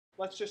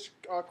let's just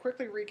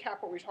quickly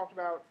recap what we talked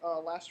about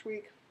last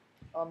week.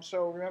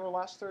 So remember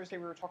last Thursday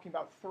we were talking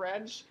about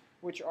threads,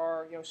 which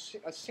are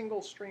a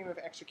single stream of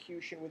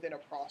execution within a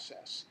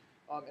process.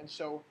 And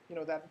so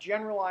that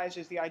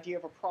generalizes the idea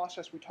of a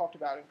process we talked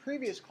about in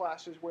previous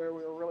classes where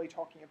we were really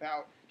talking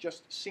about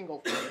just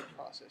single-threaded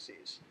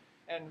processes.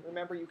 And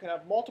remember, you can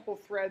have multiple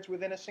threads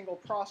within a single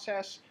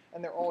process,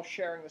 and they're all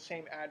sharing the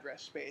same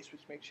address space,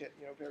 which makes it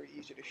very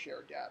easy to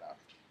share data.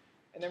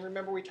 And then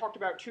remember, we talked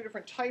about two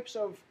different types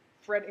of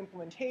thread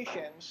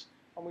implementations.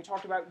 We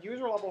talked about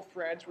user-level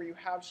threads where you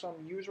have some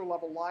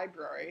user-level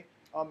library,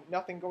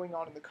 nothing going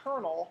on in the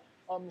kernel.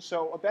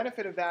 So a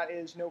benefit of that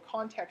is no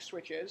context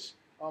switches.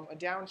 A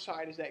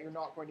downside is that you're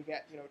not going to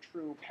get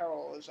true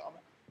parallelism.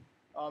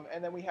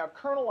 And then we have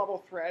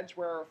kernel-level threads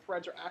where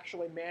threads are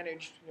actually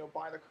managed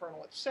by the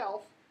kernel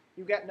itself.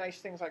 You get nice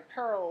things like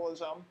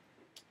parallelism,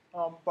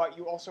 but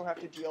you also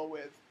have to deal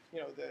with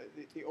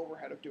the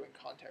overhead of doing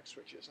context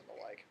switches and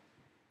the like.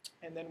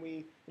 And then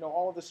we,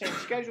 all of the same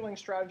scheduling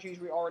strategies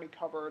we already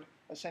covered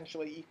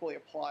essentially equally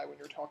apply when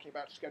you're talking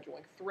about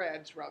scheduling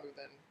threads rather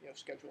than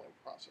scheduling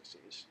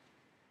processes.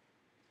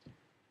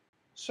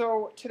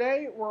 So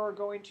today we're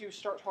going to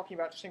start talking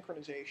about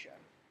synchronization.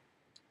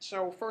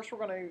 So first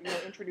we're going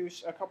to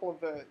introduce a couple of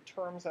the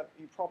terms that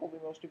probably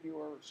most of you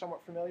are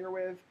somewhat familiar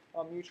with,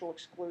 mutual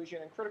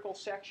exclusion and critical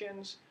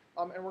sections.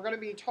 And we're going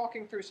to be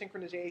talking through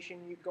synchronization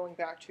going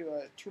back to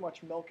a too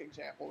much milk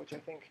example, which I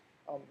think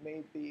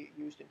may be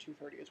used in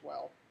 230 as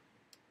well.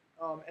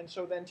 And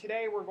so then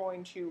today we're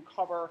going to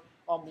cover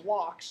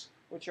locks,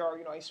 which are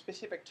a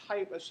specific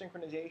type of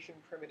synchronization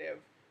primitive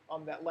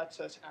that lets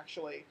us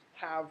actually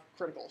have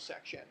critical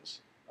sections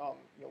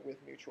with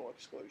mutual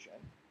exclusion.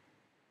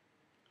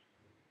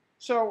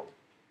 So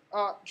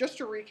just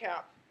to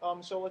recap,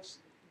 so let's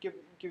give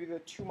you the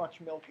too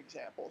much milk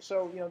example.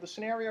 So the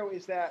scenario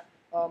is that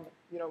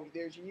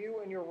there's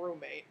you and your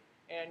roommate,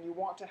 and you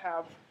want to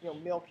have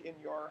milk in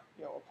your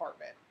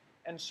apartment.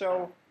 And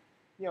so,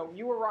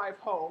 you arrive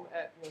home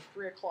at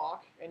 3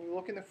 o'clock, and you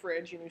look in the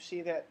fridge, and you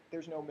see that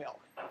there's no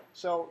milk.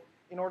 So,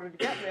 in order to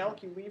get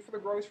milk, you leave for the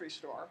grocery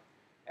store.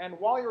 And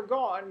while you're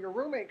gone, your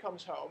roommate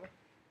comes home,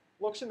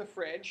 looks in the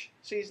fridge,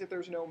 sees that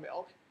there's no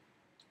milk.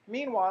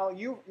 Meanwhile,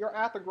 you're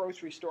at the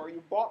grocery store,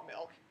 you've bought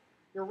milk.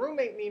 Your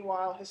roommate,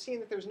 meanwhile, has seen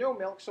that there's no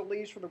milk, so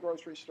leaves for the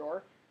grocery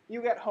store.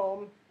 You get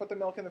home, put the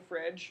milk in the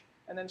fridge,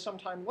 and then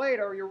sometime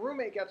later, your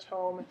roommate gets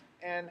home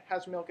and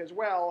has milk as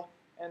well.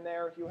 And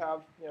there you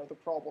have, the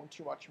problem,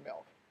 too much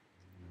milk.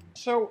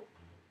 So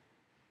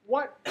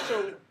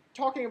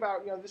talking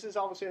about, this is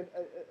obviously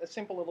a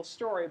simple little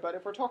story, but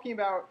if we're talking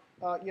about,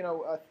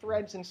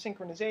 threads and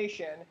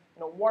synchronization,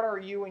 what are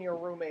you and your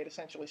roommate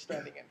essentially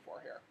standing in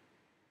for here?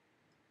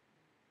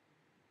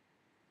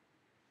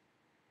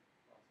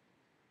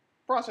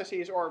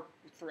 Processes or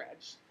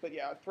threads, but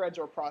yeah, threads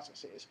or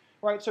processes,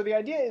 right? So the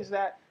idea is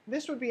that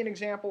this would be an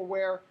example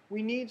where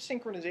we need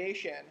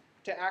synchronization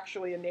to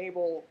actually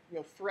enable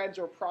threads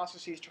or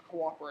processes to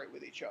cooperate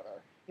with each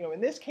other. In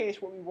this case,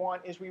 what we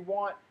want is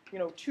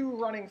two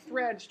running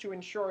threads to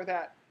ensure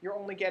that you're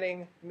only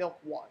getting milk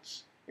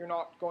once. You're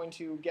not going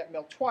to get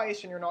milk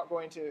twice, and you're not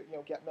going to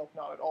get milk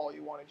not at all.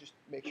 You want to just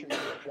make sure you do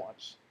it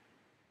once.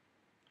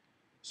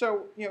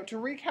 So to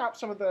recap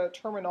some of the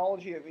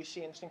terminology that we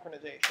see in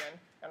synchronization,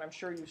 and I'm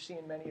sure you've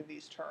seen many of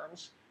these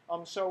terms.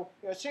 So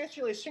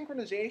essentially,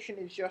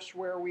 synchronization is just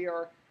where we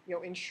are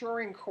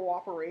ensuring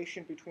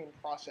cooperation between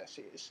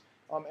processes.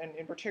 And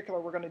in particular,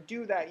 we're going to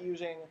do that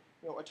using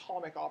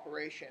atomic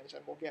operations,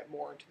 and we'll get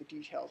more into the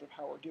details of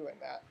how we're doing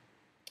that.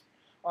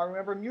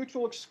 Remember,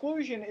 mutual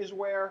exclusion is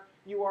where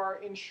you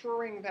are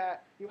ensuring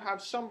that you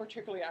have some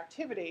particular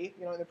activity,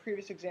 in the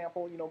previous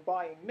example,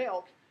 buying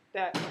milk,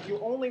 that you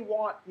only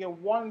want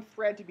one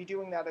thread to be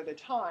doing that at a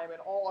time, and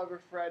all other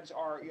threads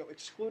are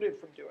excluded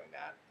from doing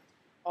that.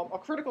 A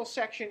critical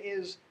section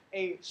is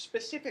a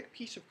specific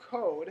piece of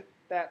code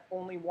that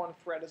only one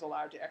thread is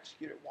allowed to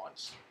execute at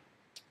once.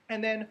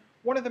 And then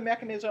one of the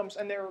mechanisms,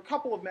 and there are a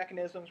couple of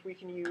mechanisms we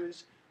can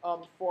use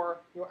for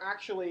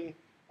actually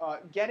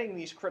getting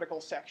these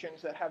critical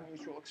sections that have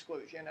mutual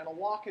exclusion, and a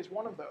lock is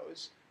one of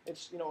those.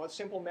 It's a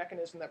simple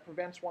mechanism that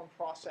prevents one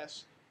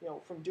process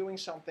from doing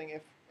something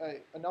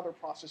if another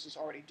process is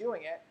already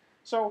doing it.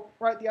 So,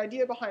 right, the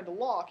idea behind a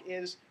lock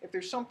is if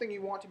there's something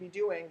you want to be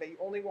doing that you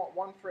only want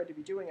one thread to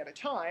be doing at a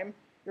time,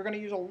 you're going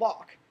to use a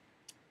lock.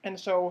 And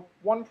so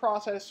one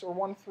process or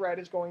one thread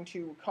is going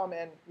to come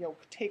and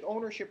take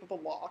ownership of the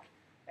lock,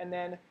 and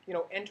then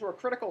enter a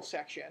critical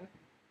section,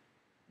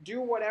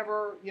 do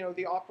whatever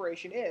the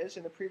operation is.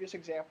 In the previous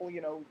example,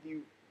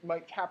 you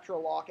might capture a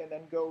lock and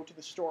then go to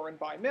the store and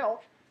buy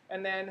milk.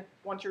 And then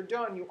once you're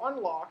done, you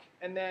unlock,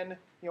 and then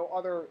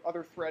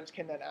other threads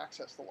can then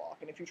access the lock.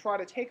 And if you try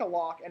to take a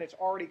lock and it's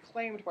already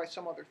claimed by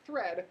some other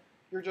thread,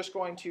 you're just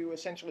going to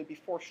essentially be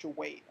forced to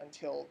wait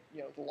until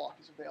the lock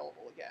is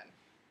available again.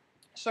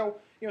 So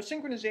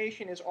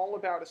synchronization is all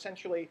about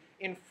essentially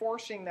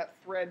enforcing that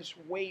threads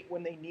wait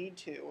when they need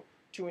to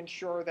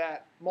ensure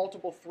that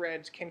multiple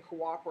threads can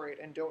cooperate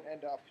and don't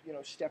end up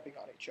stepping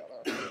on each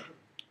other.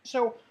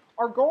 So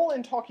our goal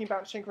in talking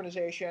about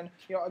synchronization,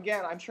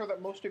 again, I'm sure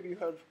that most of you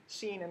have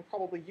seen and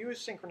probably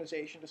used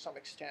synchronization to some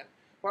extent.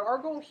 But our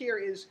goal here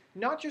is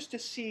not just to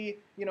see,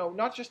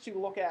 not just to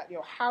look at,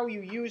 how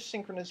you use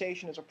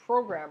synchronization as a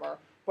programmer,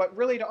 but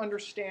really to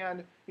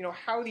understand,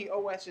 how the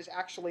OS is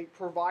actually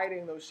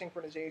providing those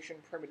synchronization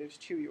primitives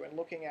to you and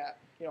looking at,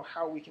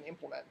 how we can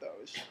implement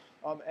those.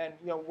 And,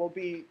 we'll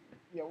be,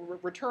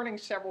 returning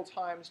several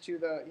times to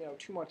the,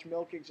 too much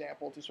milk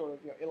example to sort of,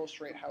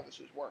 illustrate how this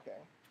is working.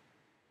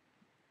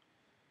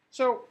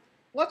 So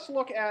let's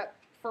look at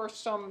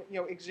first some,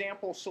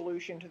 example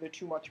solution to the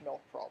too much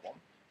milk problem.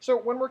 So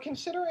when we're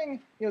considering,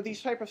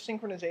 these type of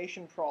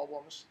synchronization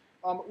problems,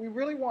 we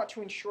really want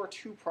to ensure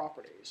two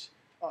properties.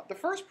 The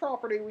first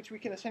property, which we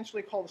can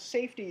essentially call the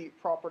safety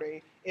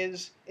property,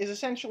 is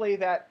essentially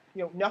that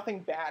nothing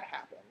bad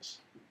happens.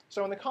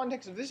 So in the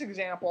context of this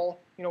example,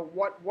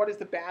 what is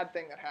the bad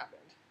thing that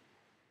happened?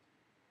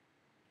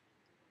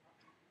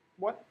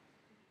 What?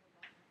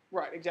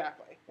 Right,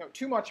 exactly.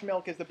 Too much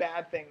milk is the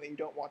bad thing that you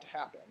don't want to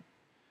happen.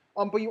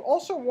 But you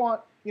also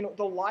want, the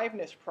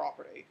liveness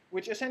property,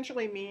 which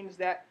essentially means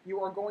that you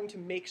are going to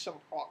make some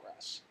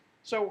progress.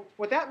 So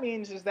what that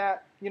means is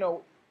that, if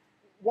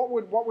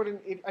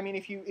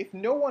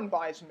no one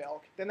buys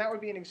milk, then that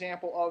would be an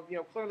example of,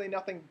 clearly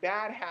nothing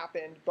bad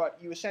happened, but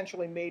you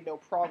essentially made no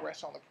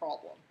progress on the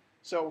problem.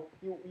 So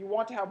you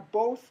want to have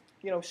both,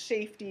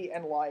 safety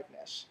and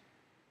liveness.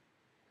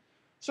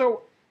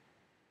 So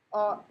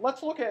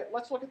let's look at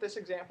this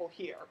example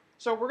here.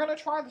 So we're going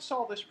to try to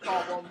solve this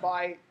problem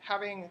by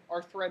having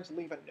our threads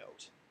leave a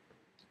note.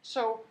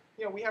 So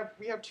we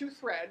have two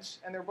threads,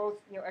 and they're both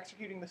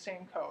executing the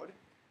same code.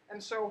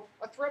 And so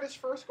a thread is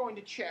first going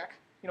to check,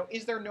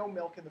 is there no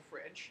milk in the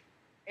fridge,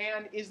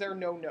 and is there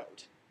no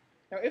note?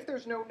 Now, if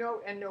there's no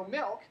note and no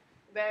milk,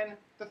 then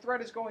the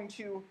thread is going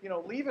to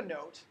leave a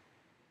note,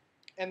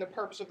 and the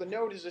purpose of the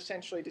note is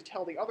essentially to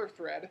tell the other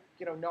thread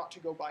not to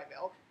go buy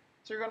milk.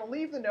 So you're going to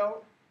leave the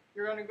note,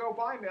 you're going to go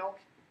buy milk,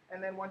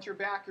 and then once you're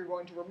back, you're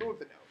going to remove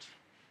the note.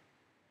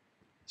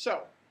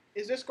 So,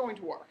 is this going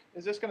to work?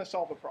 Is this going to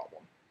solve the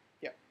problem?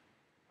 Yeah.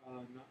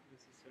 Not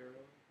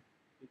necessarily,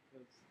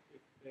 because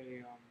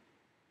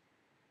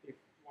if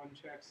one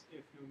checks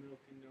if no milk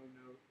and no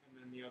note, and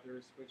then the other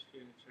is switched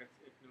in and checks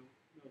if no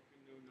milk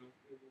and no note,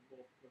 they will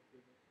both go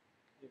through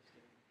the if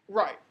statement.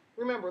 Right.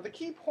 Remember, the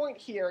key point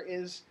here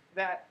is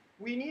that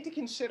we need to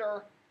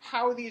consider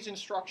how these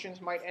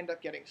instructions might end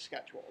up getting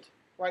scheduled.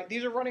 Right?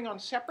 These are running on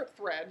separate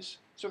threads,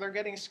 so they're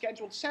getting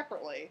scheduled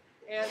separately,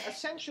 and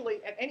essentially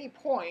at any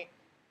point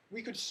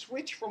we could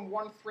switch from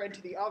one thread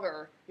to the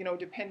other,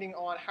 depending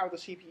on how the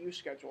CPU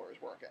scheduler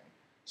is working.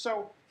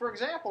 So, for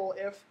example,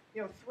 if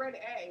thread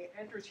A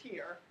enters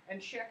here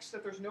and checks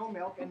that there's no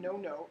milk and no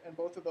note, and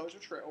both of those are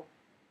true,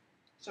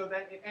 so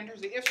then it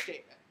enters the if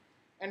statement.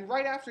 And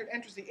right after it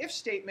enters the if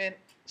statement,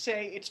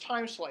 say its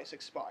time slice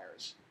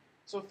expires.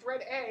 So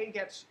thread A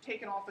gets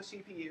taken off the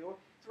CPU,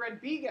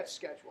 thread B gets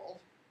scheduled.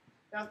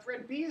 Now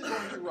thread B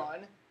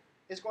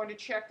is going to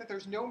check that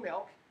there's no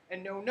milk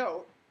and no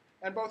note,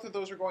 and both of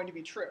those are going to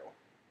be true.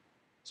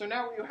 So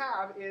now what you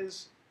have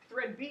is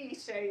thread B,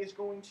 say, is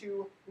going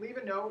to leave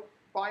a note,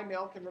 buy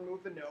milk, and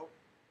remove the note.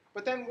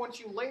 But then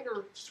once you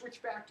later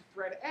switch back to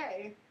thread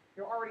A,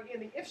 you're already in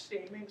the if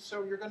statement,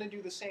 so you're going to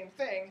do the same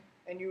thing,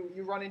 and you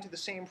run into the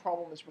same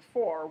problem as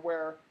before,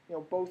 where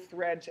both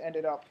threads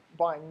ended up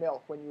buying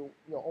milk when you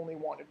only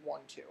wanted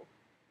one to.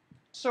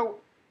 So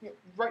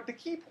right, the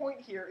key point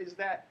here is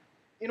that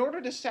in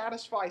order to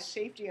satisfy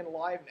safety and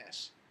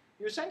liveness,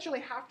 you essentially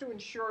have to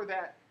ensure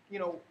that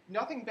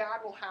nothing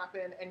bad will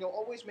happen and you'll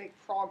always make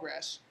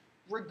progress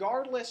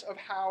regardless of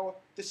how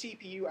the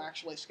CPU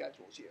actually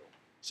schedules you.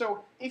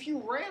 So if you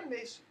ran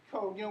this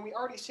code, we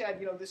already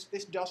said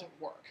this doesn't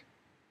work.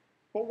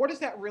 But what does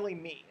that really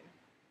mean?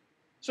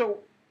 So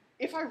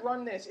if I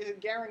run this, is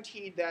it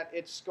guaranteed that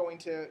it's going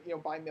to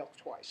buy milk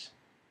twice?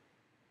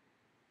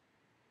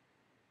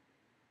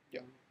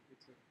 Yeah.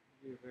 It's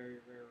a very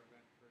rare event.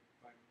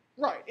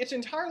 Right. It's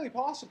entirely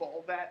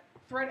possible that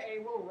thread A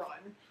will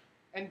run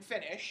and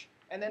finish,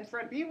 and then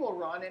thread B will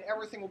run, and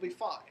everything will be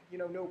fine.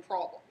 No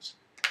problems.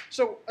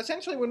 So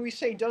essentially, when we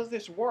say, does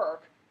this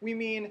work, we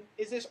mean,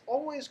 is this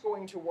always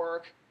going to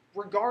work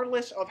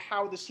regardless of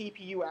how the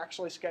CPU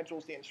actually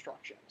schedules the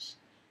instructions?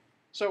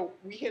 So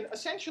we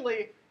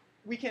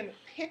can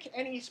pick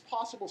any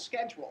possible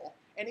schedule,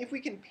 and if we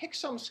can pick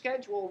some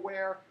schedule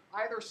where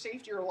either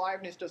safety or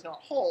liveness does not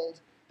hold,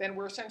 then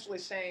we're essentially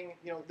saying,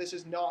 this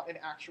is not an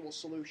actual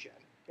solution.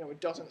 It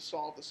doesn't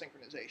solve the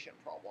synchronization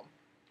problem.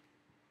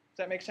 Does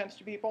that make sense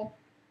to people?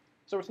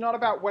 So it's not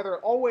about whether it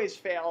always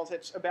fails,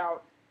 it's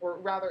about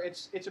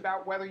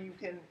whether you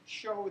can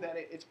show that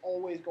it's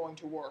always going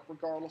to work,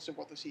 regardless of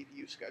what the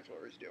CPU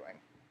scheduler is doing.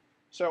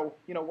 So,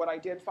 what I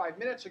did 5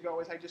 minutes ago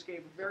is I just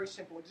gave a very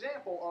simple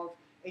example of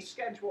a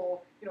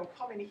schedule,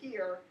 come in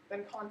here,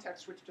 then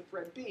context switch to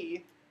thread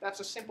B.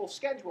 That's a simple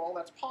schedule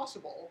that's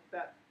possible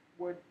that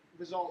would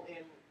result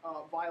in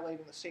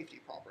violating the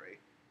safety property.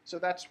 So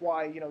that's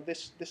why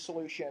this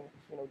solution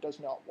does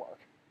not work.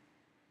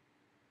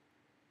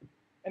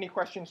 Any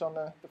questions on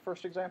the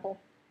first example?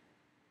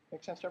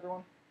 Make sense to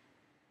everyone?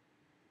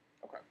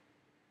 Okay.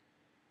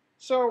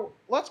 So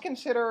let's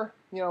consider,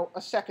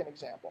 a second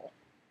example.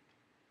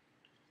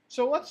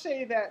 So let's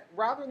say that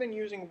rather than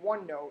using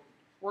one note,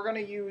 we're going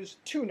to use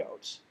two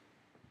notes.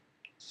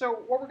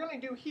 So what we're going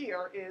to do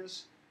here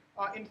is,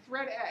 in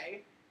thread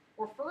A,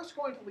 we're first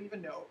going to leave a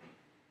note.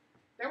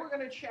 Then we're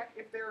going to check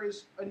if there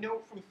is a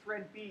note from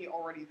thread B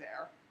already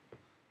there.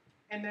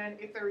 And then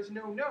if there is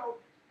no note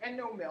and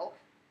no milk,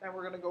 then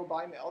we're going to go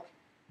buy milk.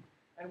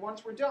 And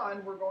once we're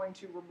done, we're going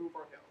to remove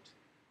our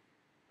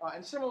note.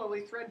 And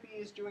similarly, thread B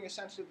is doing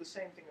essentially the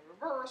same thing in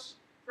reverse.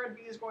 Thread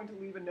B is going to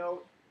leave a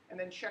note and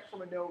then check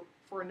for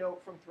a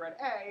note from thread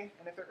A.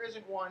 And if there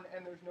isn't one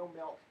and there's no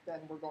milk, then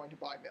we're going to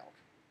buy milk.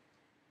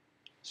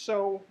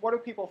 So what do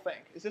people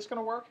think? Is this going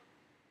to work?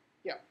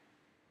 Yeah. No,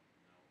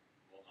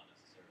 well, not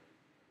necessarily,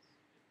 because if for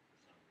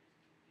some reason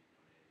you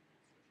need note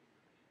A and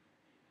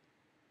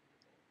you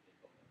switch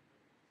it for A,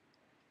 they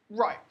both have a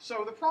note. Right.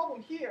 So the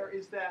problem here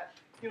is that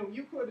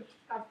you could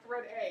have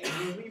thread A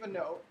leave a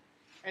note,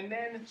 and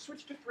then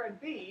switch to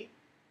thread B,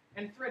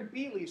 and thread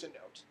B leaves a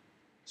note.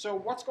 So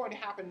what's going to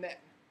happen then?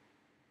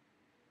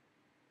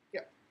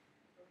 Yeah.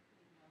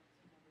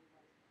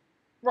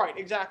 Right.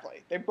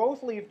 Exactly. They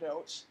both leave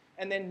notes.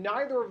 And then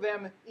neither of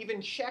them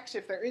even checks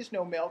if there is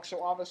no milk,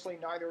 so obviously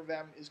neither of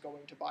them is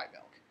going to buy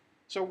milk.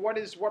 So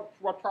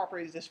what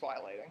property is this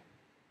violating?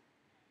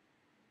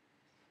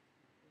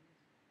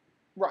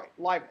 Right,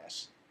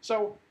 liveness.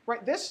 So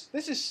right, this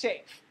is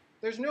safe.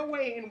 There's no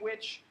way in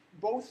which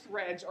both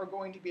threads are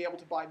going to be able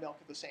to buy milk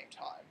at the same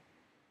time.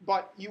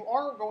 But you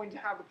are going to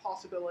have the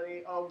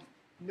possibility of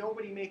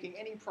nobody making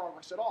any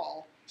progress at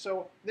all.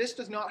 So this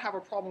does not have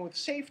a problem with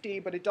safety,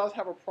 but it does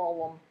have a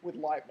problem with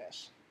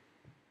liveness.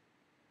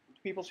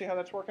 People see how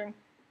that's working?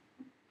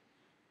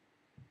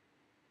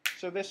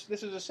 So this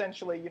is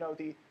essentially,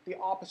 the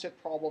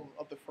opposite problem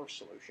of the first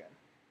solution.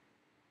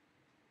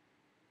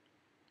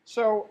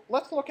 So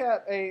let's look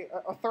at a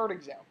third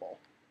example.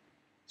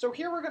 So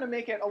here we're going to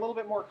make it a little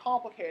bit more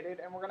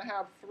complicated, and we're going to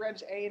have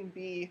threads A and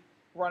B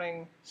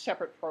running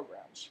separate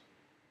programs.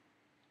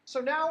 So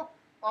now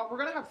we're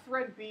going to have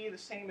thread B the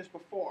same as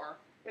before.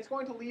 It's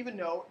going to leave a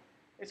note.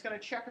 It's going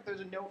to check if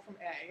there's a note from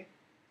A.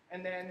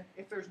 And then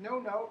if there's no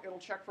note, it'll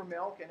check for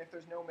milk, and if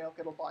there's no milk,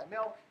 it'll buy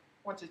milk.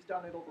 Once it's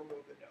done, it'll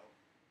remove the note.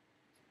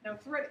 Now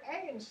thread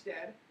A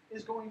instead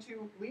is going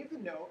to leave the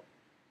note,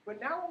 but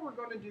now what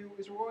we're going to do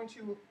is we're going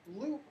to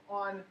loop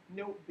on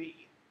note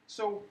B.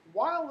 So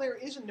while there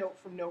is a note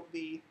from note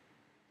B,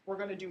 we're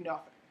going to do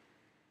nothing.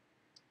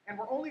 And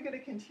we're only going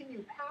to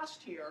continue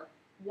past here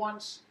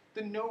once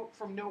the note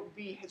from note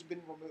B has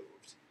been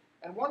removed.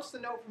 And once the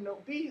note from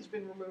note B has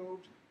been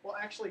removed, we'll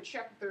actually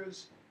check if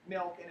there's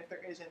milk, and if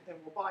there isn't, then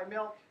we'll buy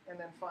milk, and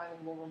then finally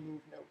we'll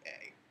remove note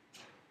A.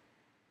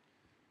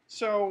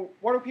 So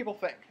what do people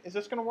think? Is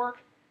this going to work?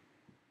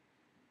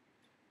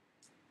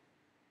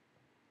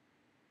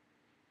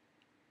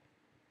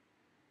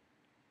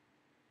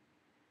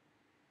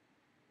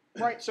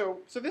 Right, so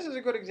this is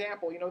a good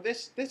example.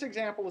 This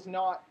example is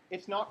not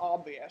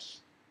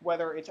obvious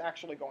whether it's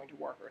actually going to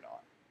work or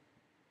not.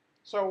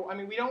 So I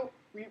mean, we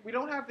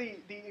don't have the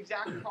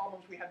exact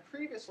problems we had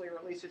previously, or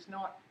at least it's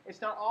not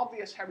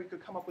obvious how we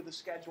could come up with a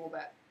schedule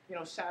that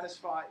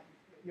satisfy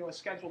a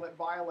schedule that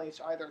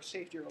violates either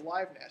safety or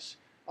liveness.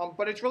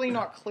 But it's really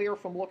not clear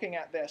from looking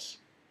at this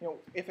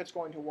if it's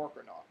going to work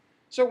or not.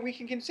 So we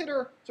can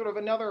consider sort of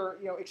another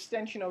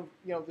extension of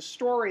the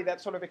story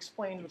that sort of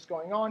explains what's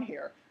going on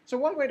here. So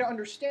one way to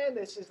understand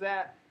this is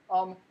that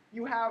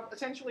you have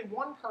essentially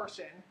one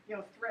person,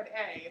 thread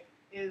A,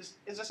 is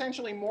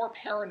essentially more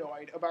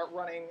paranoid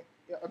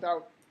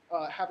about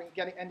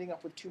ending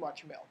up with too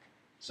much milk.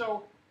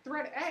 So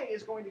thread A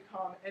is going to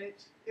come, and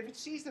if it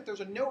sees that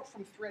there's a note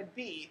from thread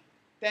B,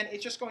 then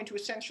it's just going to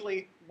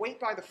essentially wait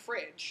by the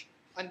fridge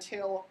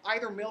until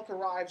either milk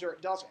arrives or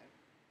it doesn't.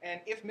 And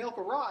if milk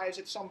arrives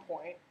at some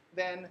point,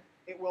 then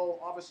it will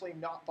obviously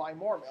not buy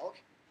more milk.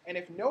 And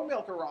if no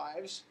milk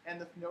arrives and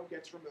the note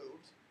gets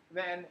removed,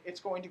 then it's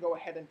going to go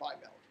ahead and buy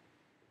milk.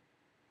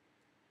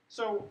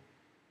 So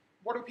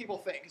what do people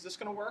think? Is this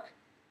going to work?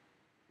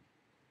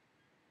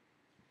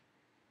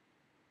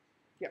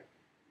 Yeah.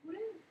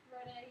 Wouldn't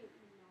thread A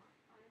not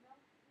buy milk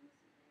in this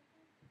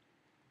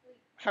example?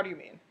 How do you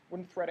mean?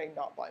 Wouldn't thread A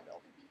not buy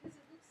milk? Because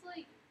it looks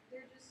like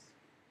they're just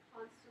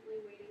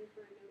constantly waiting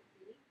for a note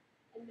B,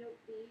 and note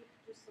B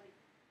just like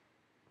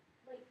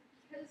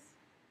because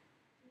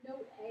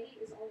note A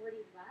is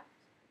already left,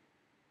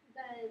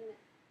 then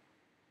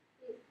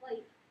it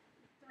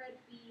thread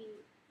B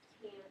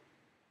can't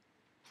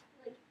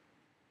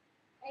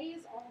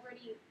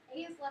A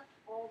is left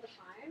all the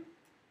time,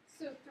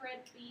 so thread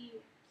B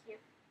can't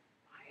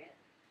buy it.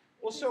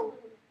 Well, so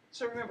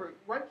remember,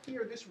 right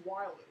here, this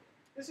while loop,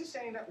 this is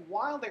saying that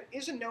while there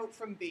is a note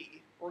from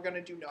B, we're going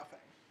to do nothing.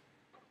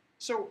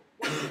 So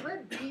when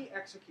thread B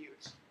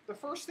executes, the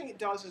first thing it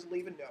does is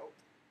leave a note,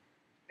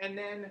 and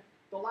then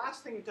the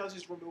last thing it does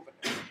is remove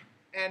a note.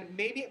 And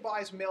maybe it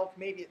buys milk,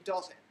 maybe it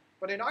doesn't.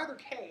 But in either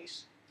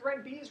case,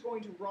 thread B is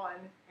going to run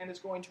and is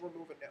going to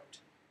remove a note.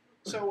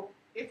 So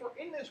if we're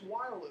in this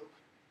while loop,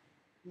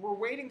 we're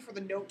waiting for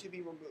the note to be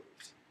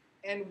removed.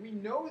 And we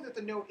know that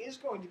the note is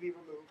going to be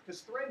removed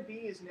because thread B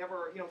is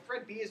never,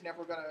 thread B is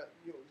never going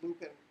to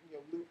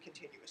loop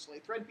continuously.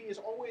 Thread B is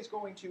always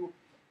going to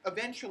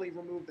eventually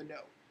remove the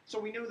note. So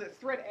we know that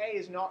thread A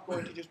is not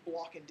going to just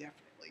block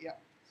indefinitely. Yeah.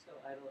 So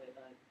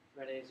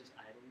thread A is just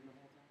idling the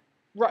whole time?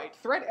 Right.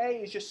 Thread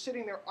A is just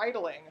sitting there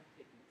idling.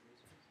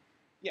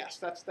 Yes,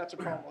 that's a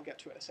problem we'll get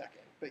to in a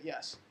second. But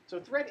yes. So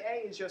thread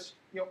A is just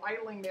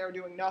idling there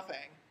doing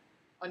nothing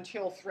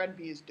until thread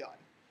B is done.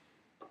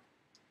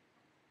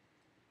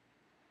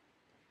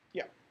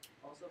 Yeah.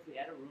 Also, if we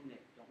add a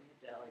roommate, don't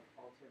we have to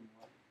alter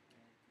more?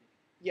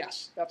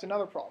 Yes, that's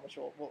another problem, which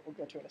we'll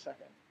get to in a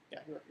second. Yeah,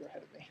 you're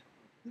ahead of me.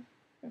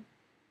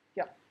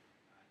 Yeah.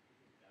 I think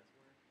it does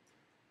work,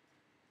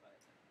 but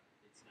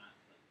it's not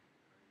like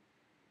concurrent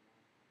anymore.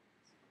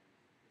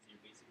 Because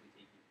you're basically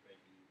taking thread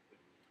B,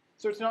 putting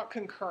it. So it's not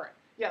concurrent.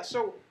 Yeah.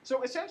 So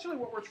essentially,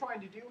 what we're trying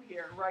to do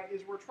here, right,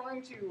 is we're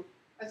trying to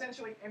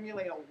essentially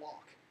emulate a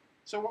lock.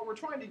 So what we're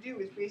trying to do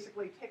is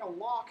basically take a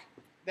lock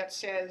that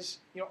says,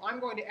 I'm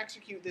going to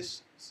execute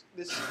this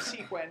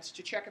sequence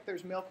to check if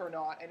there's milk or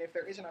not, and if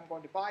there isn't, I'm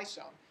going to buy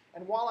some.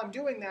 And while I'm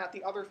doing that,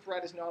 the other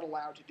thread is not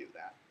allowed to do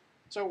that.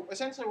 So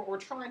essentially what we're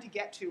trying to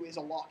get to is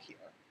a lock here.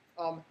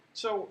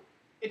 So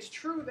it's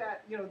true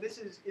that this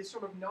is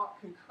sort of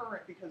not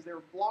concurrent because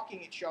they're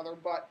blocking each other,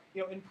 but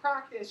in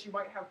practice you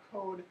might have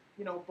code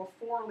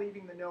before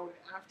leaving the node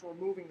and after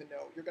removing the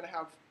node. You're going to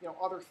have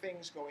other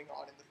things going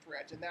on in the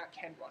threads, and that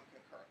can run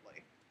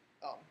concurrently.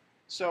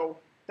 So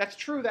that's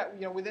true that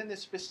within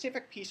this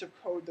specific piece of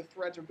code, the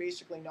threads are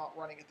basically not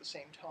running at the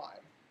same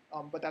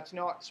time. But that's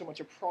not so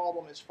much a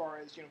problem as far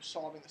as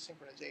solving the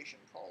synchronization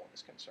problem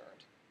is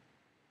concerned.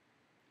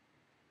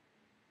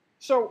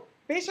 So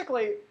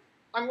basically,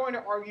 I'm going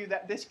to argue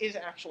that this is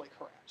actually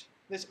correct.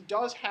 This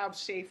does have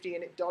safety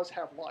and it does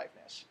have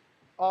liveness.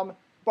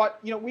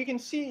 But we can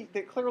see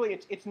that clearly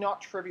it's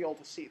not trivial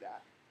to see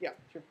that. Yeah,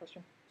 is your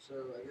question? So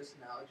I guess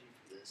analogy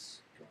for this,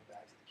 going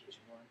back to the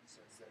kitchen one,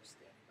 so instead of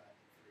standing by the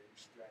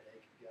fridge, thread A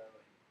could go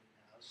and clean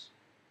the house,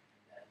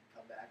 and then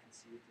come back and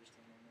see if there's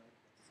still no milk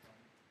once it's done.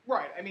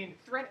 Right. I mean,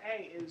 thread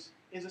A is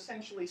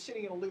essentially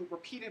sitting in a loop,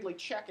 repeatedly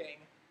checking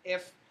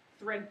if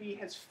thread B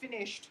has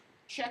finished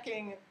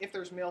checking if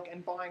there's milk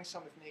and buying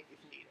some if needed.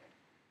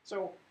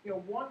 So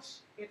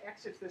once it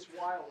exits this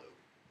while loop,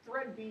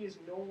 thread B is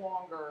no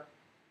longer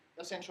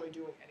essentially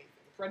doing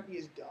anything. Thread B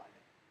is done.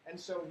 And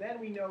so then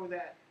we know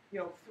that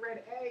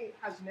thread A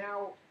has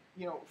now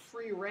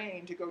free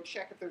reign to go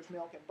check if there's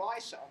milk and buy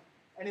some.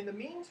 And in the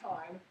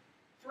meantime,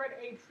 thread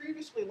A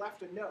previously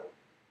left a note.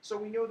 So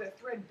we know that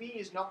thread B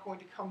is not going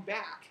to come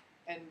back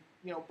and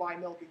buy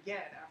milk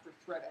again after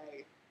thread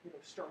A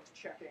starts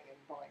checking and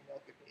buying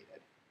milk if needed.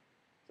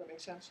 Does that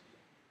make sense?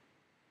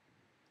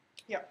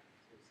 Yeah.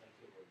 So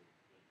essentially where the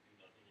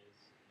do nothing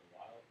is in a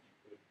while,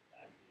 you could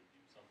actually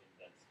do something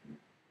that's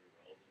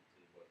irrelevant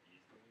to what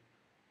he's doing.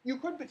 You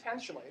could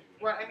potentially,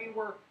 right? I mean,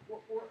 we're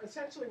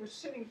essentially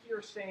sitting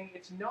here saying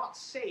it's not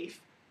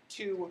safe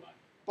to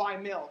buy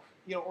milk,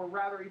 or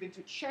rather even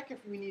to check if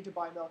we need to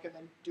buy milk and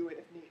then do it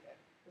if needed.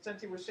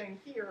 Essentially, we're saying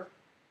here,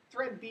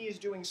 thread B is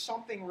doing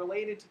something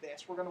related to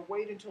this. We're going to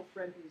wait until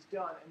thread B is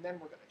done, and then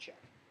we're going to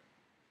check.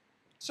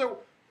 So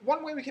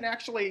one way we can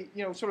actually,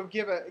 sort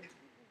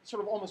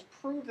of almost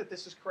prove that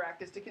this is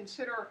correct is to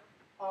consider,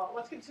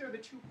 let's consider the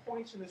 2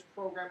 points in this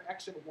program,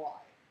 X and Y.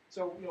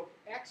 So,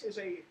 X is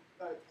a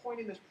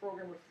point in this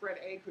program where thread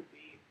A could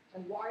be,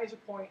 and Y is a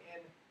point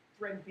in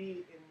thread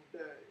B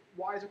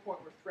Y is a point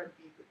where thread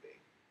B could be.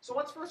 So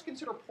let's first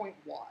consider point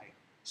Y.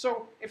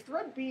 So if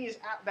thread B is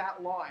at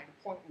that line,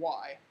 point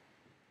Y,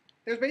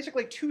 there's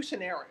basically 2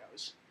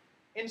 scenarios.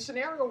 In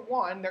scenario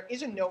 1, there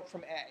is a note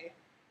from A.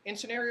 In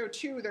scenario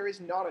 2, there is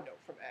not a note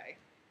from A.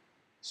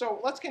 So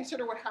let's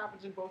consider what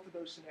happens in both of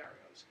those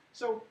scenarios.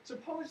 So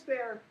suppose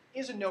there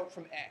is a note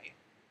from A.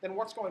 Then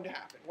what's going to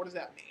happen? What does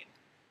that mean?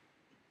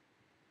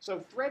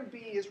 So thread B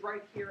is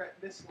right here at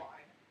this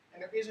line,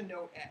 and there is a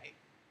note A.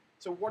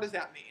 So what does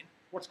that mean?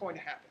 What's going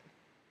to happen?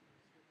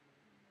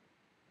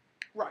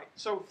 Right,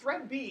 so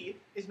thread B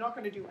is not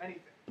going to do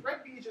anything. Thread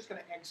B is just going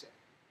to exit.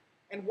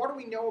 And what do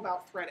we know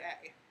about thread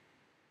A?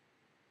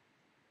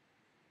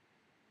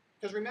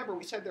 Because remember,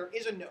 we said there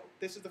is a note.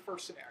 This is the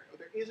first scenario.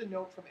 There is a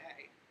note from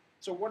A.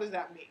 So what does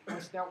that mean?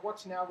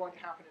 What's now going to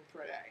happen in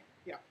thread A?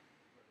 Yeah.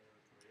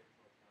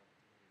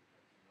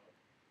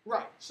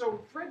 Right, so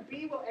thread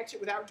B will exit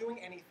without doing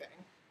anything.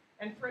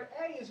 And thread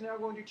A is now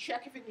going to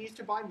check if it needs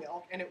to buy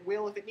milk, and it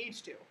will if it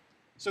needs to.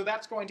 So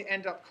that's going to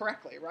end up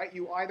correctly, right?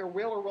 You either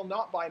will or will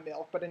not buy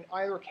milk, but in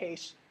either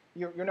case,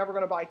 you're never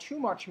going to buy too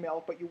much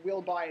milk, but you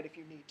will buy it if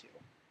you need to.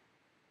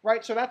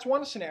 Right, so that's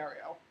one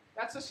scenario.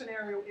 That's a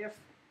scenario if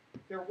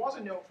there was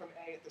a note from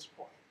A at this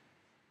point.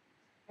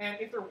 And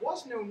if there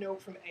was no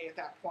note from A at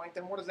that point,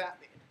 then what does that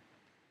mean?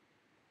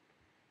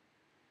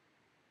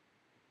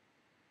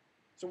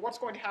 So what's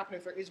going to happen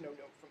if there is no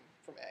note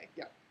from A?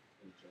 Yeah.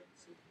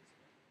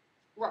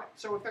 Right,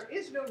 so if there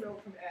is no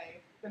note from A,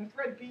 then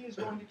thread B is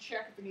going to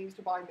check if it needs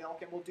to buy milk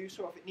and will do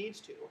so if it needs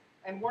to.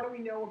 And what do we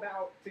know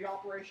about the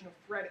operation of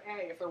thread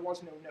A if there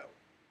was no note?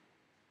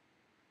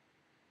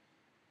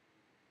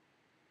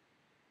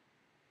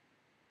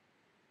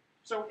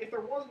 So if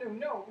there was no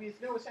note, we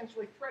know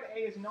essentially thread A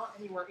is not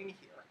anywhere in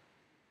here.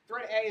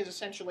 Thread A is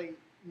essentially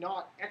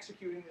not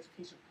executing this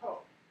piece of code.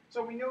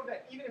 So we know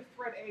that even if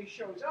thread A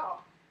shows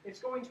up, it's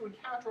going to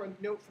encounter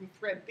a note from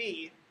thread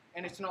B,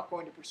 and it's not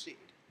going to proceed.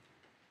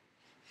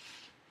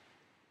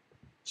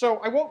 So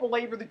I won't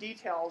belabor the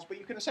details, but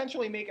you can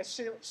essentially make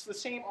the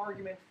same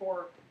argument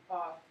for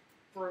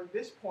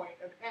this point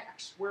of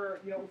X, where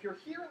if you're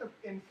here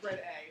in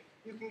thread A,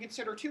 you can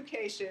consider two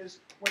cases,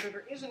 whether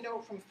there is a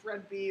note from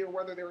thread B or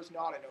whether there is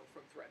not a note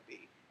from thread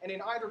B. And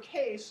in either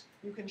case,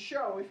 you can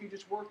show, if you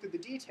just work through the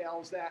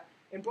details, that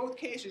in both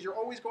cases you're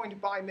always going to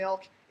buy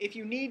milk if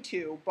you need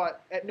to,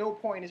 but at no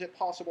point is it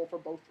possible for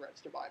both threads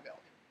to buy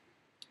milk.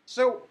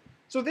 So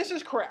this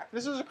is correct.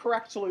 This is a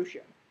correct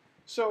solution.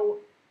 So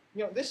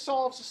this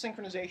solves the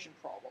synchronization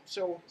problem.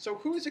 So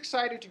who's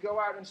excited to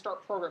go out and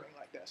start programming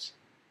like this?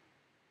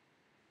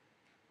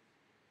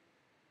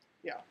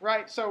 Yeah,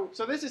 right. So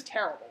this is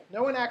terrible.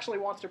 No one actually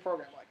wants to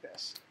program like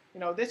this.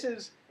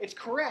 It's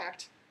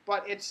correct,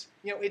 but it's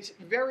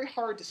very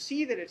hard to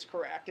see that it's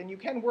correct, and you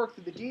can work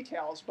through the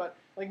details, but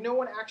no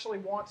one actually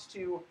wants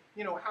to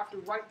have to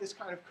write this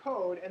kind of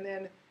code and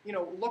then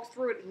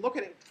look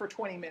at it for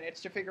 20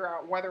 minutes to figure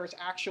out whether it's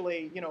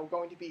actually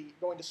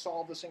going to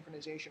solve the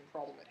synchronization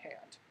problem at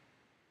hand.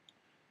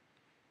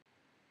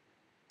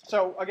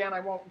 So again,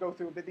 I won't go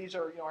through, but these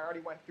are, I already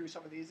went through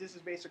some of these. This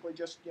is basically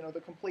just, the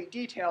complete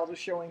details of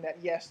showing that,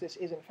 yes, this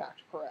is in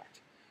fact correct.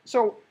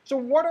 So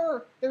what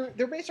are, there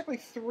are basically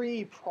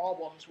three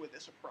problems with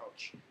this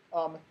approach.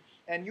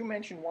 And you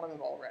mentioned one of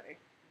them already.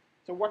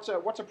 So what's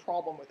a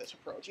problem with this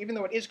approach? Even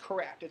though it is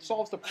correct, it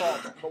solves the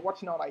problem, but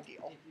what's not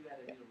ideal? If you had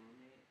a new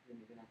roommate, then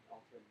you're gonna have to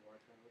alter more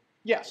code.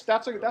 Yes,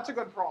 that's a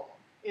good problem.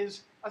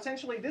 Is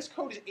essentially this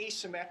code is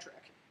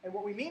asymmetric. And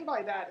what we mean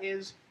by that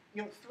is,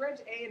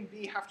 threads A and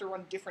B have to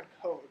run different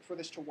code for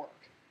this to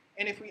work.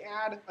 And if we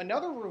add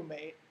another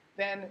roommate,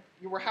 then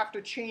you will have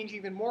to change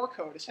even more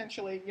code.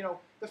 Essentially,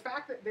 the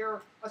fact that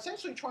they're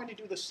essentially trying to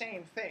do the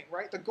same thing,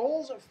 right? The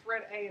goals of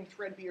thread A and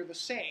thread B are the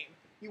same.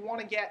 You want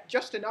to get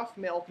just enough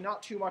milk,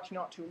 not too much,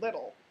 not too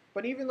little.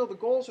 But even though the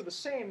goals are the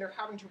same, they're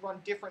having to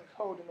run different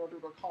code in order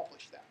to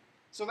accomplish that.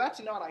 So that's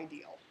not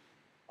ideal.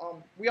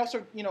 We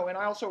also, and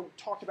I also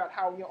talked about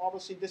how,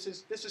 obviously this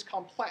is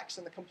complex,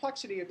 and the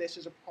complexity of this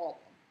is a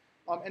problem.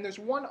 And there's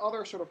one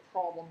other sort of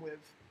problem with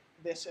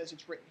this as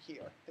it's written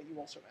here that you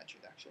also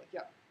mentioned, actually.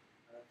 Yeah.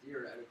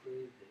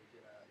 Theoretically, they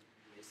could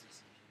waste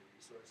some CPU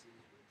resources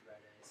with thread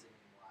A sitting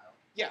while.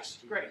 Yes,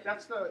 great.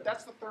 That's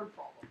the third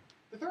problem.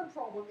 The third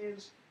problem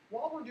is,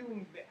 while we're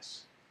doing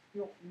this,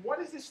 what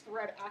is this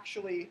thread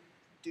actually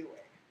doing?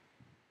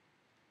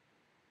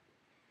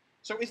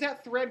 So is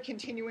that thread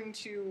continuing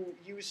to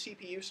use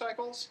CPU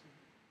cycles?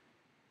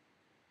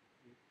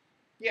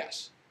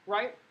 Yes,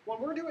 right?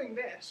 When we're doing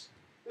this,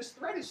 this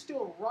thread is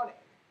still running.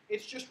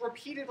 It's just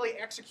repeatedly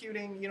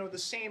executing,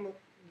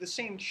 the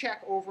same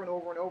check over and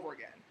over and over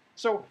again.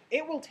 So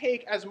it will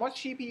take as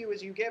much CPU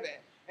as you give it,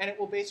 and it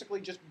will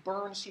basically just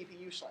burn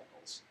CPU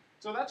cycles.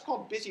 So that's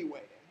called busy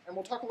waiting, and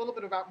we'll talk a little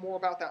bit more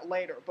about that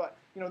later. But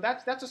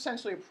that's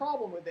essentially a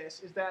problem with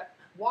this, is that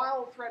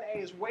while thread A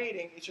is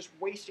waiting, it's just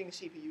wasting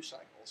CPU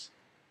cycles.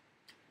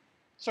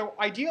 So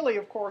ideally,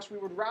 of course, we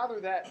would rather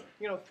that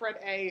thread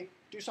A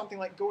do something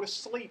like go to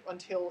sleep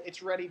until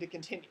it's ready to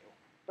continue.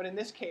 But in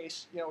this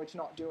case, it's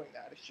not doing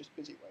that. It's just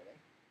busy waiting.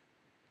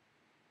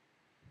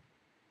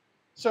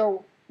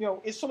 So,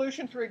 is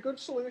solution 3 a good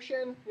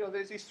solution?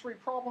 There's these three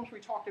problems we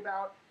talked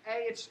about.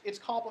 A, it's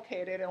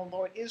complicated, and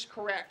although it is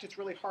correct, it's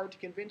really hard to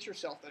convince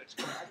yourself that it's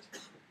correct.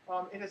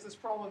 It has this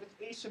problem of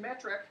it's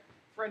asymmetric.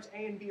 Threads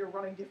A and B are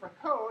running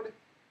different code,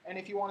 and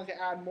if you wanted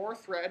to add more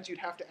threads, you'd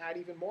have to add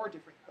even more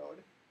different code.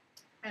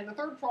 And the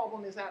third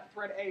problem is that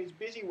thread A is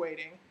busy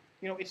waiting.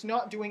 It's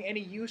not doing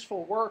any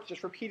useful work,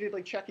 just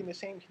repeatedly checking the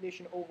same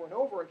condition over and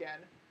over again.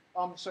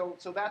 So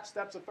that's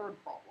a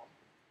third problem.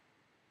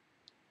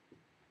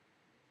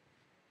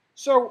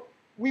 So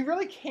we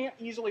really can't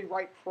easily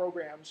write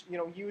programs,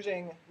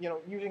 using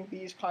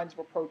these kinds of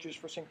approaches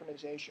for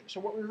synchronization. So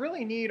what we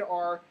really need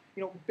are,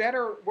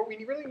 better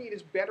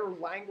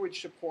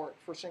language support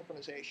for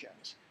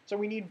synchronizations. So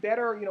we need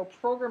better,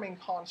 programming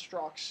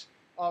constructs.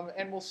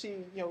 And we'll see,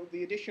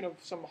 the addition of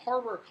some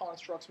hardware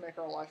constructs make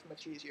our life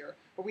much easier.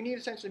 But we need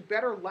essentially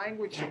better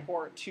language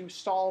support to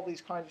solve these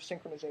kinds of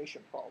synchronization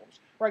problems,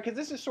 right? Because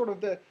this is sort of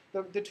the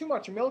too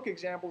much milk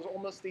example is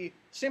almost the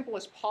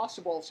simplest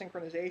possible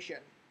synchronization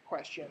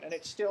question, and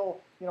it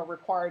still,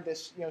 required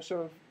this,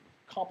 sort of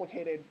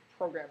complicated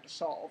program to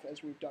solve,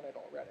 as we've done it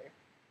already.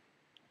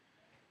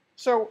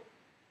 So,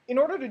 in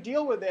order to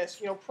deal with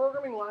this,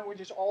 programming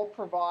languages all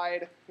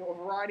provide a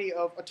variety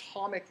of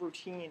atomic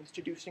routines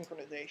to do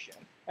synchronization.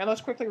 And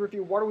let's quickly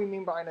review, what do we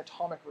mean by an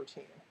atomic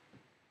routine?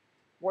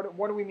 What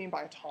do we mean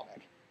by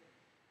atomic?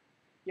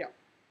 Yeah.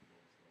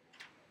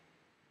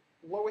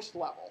 lowest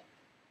level.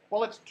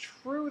 Well, it's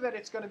true that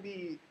it's going to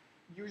be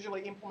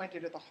usually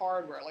implemented at the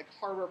hardware, like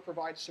hardware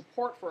provides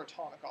support for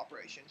atomic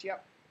operations.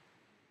 Yep.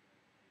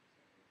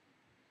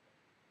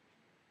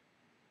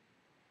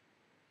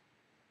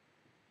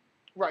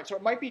 Right, so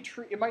it might be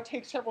it might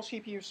take several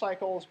CPU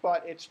cycles,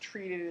 but it's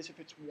treated as if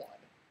it's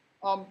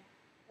one.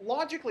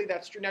 Logically,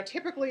 that's true. Now,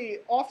 typically,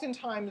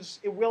 oftentimes,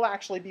 it will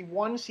actually be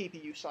one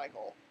CPU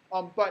cycle,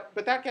 but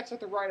that gets at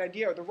the right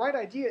idea. The right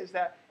idea is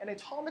that an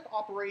atomic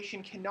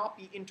operation cannot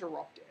be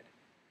interrupted.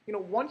 You know,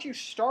 once you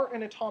start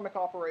an atomic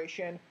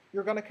operation,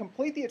 you're going to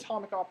complete the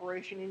atomic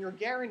operation, and you're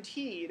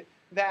guaranteed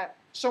that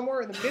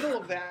somewhere in the middle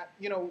of that,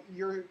 you know,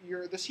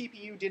 the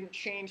CPU didn't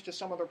change to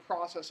some other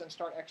process and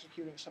start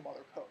executing some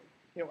other code.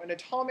 You know, an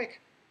atomic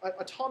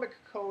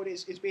code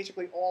is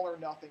basically all or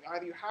nothing.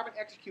 Either you haven't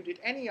executed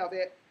any of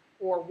it,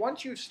 or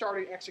once you've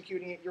started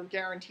executing it, you're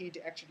guaranteed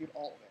to execute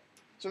all of it.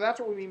 So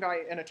that's what we mean by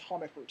an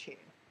atomic routine.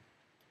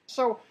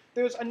 So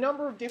there's a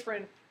number of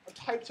different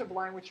types of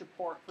language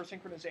support for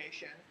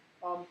synchronization.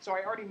 So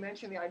I already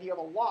mentioned the idea of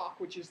a lock,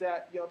 which is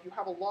that, you know, if you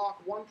have a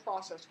lock, one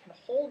process can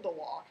hold the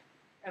lock,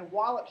 and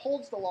while it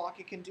holds the lock,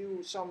 it can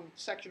do some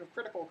section of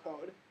critical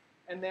code,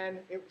 and then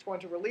it's going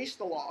to release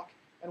the lock.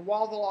 And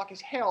while the lock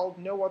is held,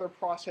 no other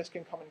process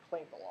can come and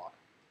claim the lock.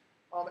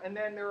 And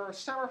then there are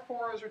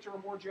semaphores, which are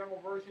more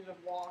general versions of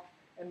lock,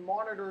 and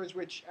monitors,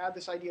 which add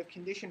this idea of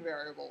condition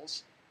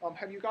variables.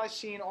 Have you guys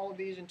seen all of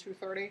these in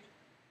 230?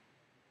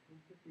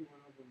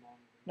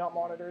 Not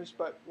monitors,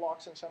 but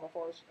locks and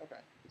semaphores?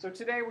 Okay. So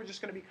today we're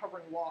just going to be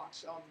covering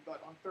locks,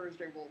 but on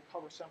Thursday we'll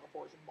cover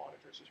semaphores and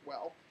monitors as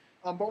well.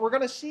 But we're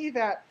going to see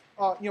that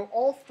you know,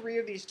 all three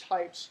of these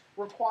types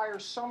require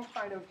some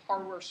kind of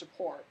hardware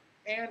support.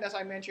 And as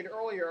I mentioned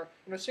earlier,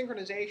 you know,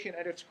 synchronization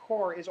at its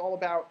core is all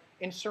about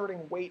inserting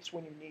weights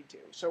when you need to.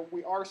 So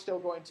we are still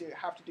going to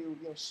have to do,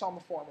 you know, some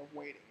form of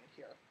weighting in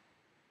here.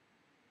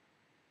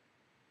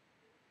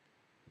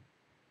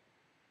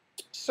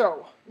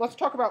 So let's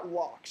talk about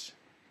locks.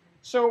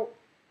 So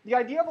the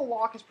idea of a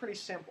lock is pretty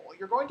simple.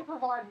 You're going to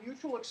provide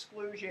mutual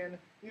exclusion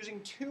using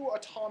two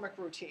atomic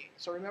routines.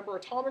 So remember,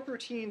 atomic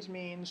routines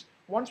means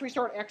once we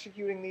start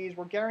executing these,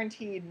 we're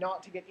guaranteed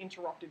not to get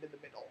interrupted in the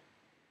middle.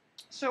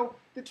 So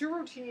the two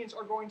routines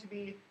are going to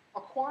be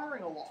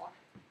acquiring a lock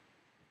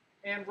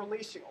and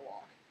releasing a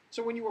lock.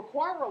 So when you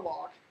acquire a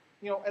lock,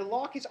 you know, a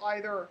lock is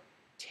either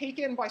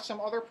taken by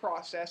some other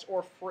process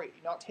or free,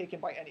 not taken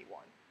by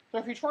anyone. So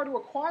if you try to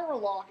acquire a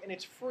lock and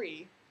it's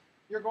free,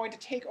 you're going to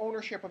take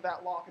ownership of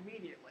that lock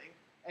immediately,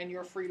 and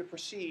you're free to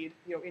proceed,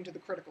 you know, into the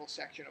critical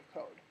section of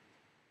code.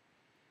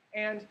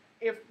 And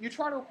if you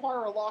try to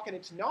acquire a lock and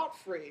it's not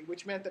free,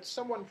 which meant that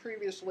someone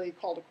previously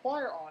called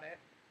acquire on it,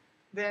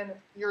 then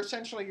you're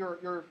essentially,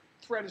 your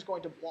thread is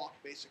going to block,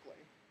 basically.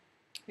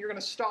 You're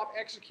going to stop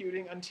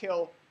executing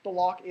until the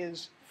lock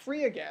is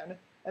free again,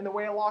 and the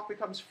way a lock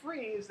becomes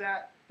free is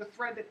that the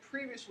thread that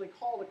previously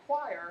called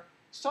acquire,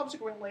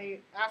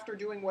 subsequently, after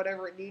doing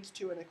whatever it needs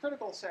to in the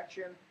critical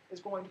section, is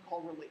going to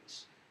call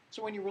release.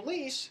 So when you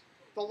release,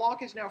 the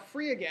lock is now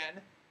free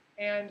again,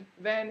 and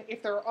then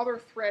if there are other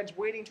threads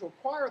waiting to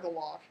acquire the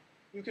lock,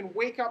 you can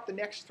wake up the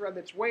next thread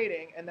that's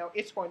waiting, and now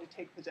it's going to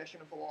take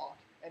possession of the lock,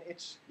 and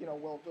it's, you know,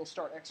 will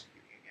start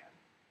executing again.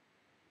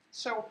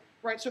 So,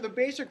 right, so the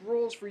basic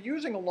rules for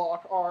using a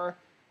lock are,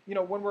 you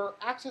know, when we're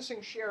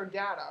accessing shared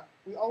data,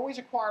 we always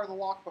acquire the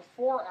lock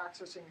before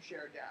accessing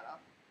shared data.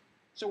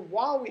 So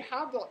while we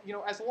have the, you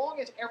know, as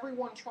long as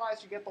everyone tries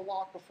to get the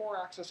lock before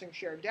accessing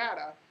shared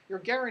data, you're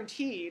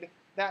guaranteed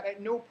that at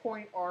no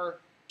point are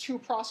two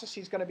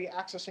processes going to be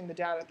accessing the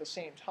data at the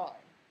same time.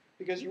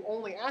 Because you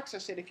only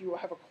access it if you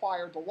have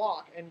acquired the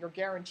lock, and you're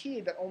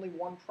guaranteed that only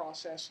one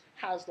process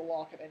has the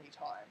lock at any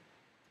time.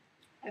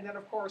 And then,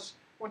 of course,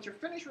 once you're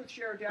finished with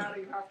shared data,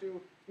 you have to,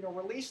 you know,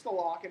 release the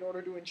lock in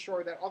order to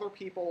ensure that other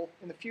people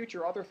in the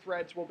future, other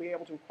threads, will be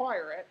able to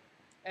acquire it.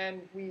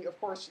 And we, of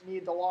course,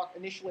 need the lock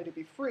initially to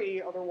be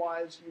free,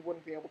 otherwise you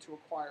wouldn't be able to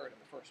acquire it in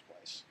the first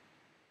place.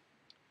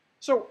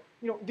 So,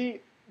 you know,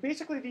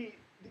 basically the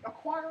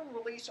acquire and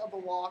release of the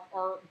lock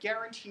are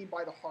guaranteed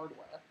by the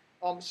hardware.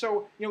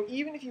 So, you know,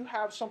 even if you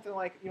have something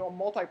like, you know, a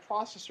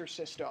multiprocessor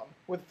system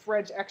with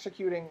threads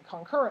executing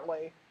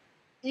concurrently,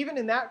 even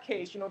in that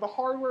case, you know, the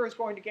hardware is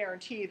going to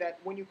guarantee that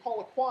when you call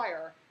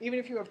acquire, even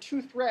if you have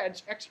two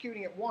threads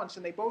executing at once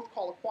and they both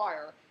call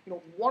acquire, you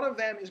know, one of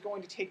them is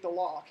going to take the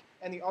lock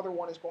and the other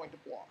one is going to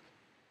block.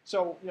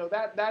 So, you know,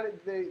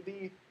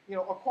 the you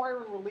know,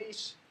 acquire and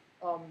release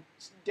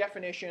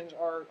definitions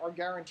are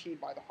guaranteed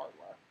by the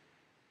hardware.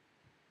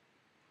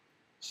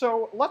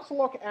 So let's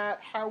look at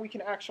how we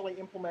can actually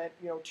implement,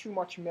 you know, too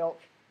much milk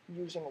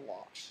using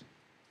locks.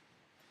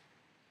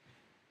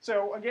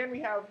 So again, we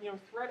have, you know,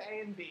 thread A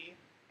and B,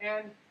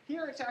 and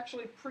here it's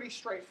actually pretty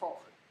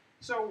straightforward.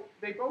 So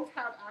they both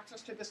have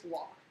access to this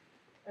lock,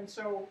 and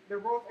so they're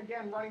both,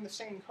 again, running the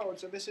same code.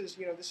 So this is,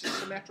 you know, this is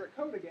symmetric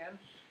code again,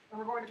 and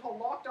we're going to call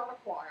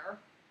lock.acquire,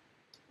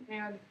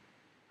 and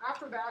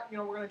after that, you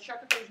know, we're going to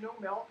check if there's no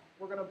milk,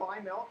 we're going to buy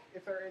milk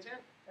if there isn't,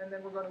 and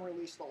then we're going to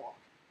release the lock.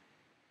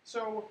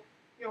 So,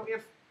 you know,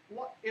 if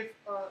if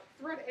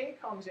thread A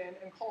comes in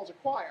and calls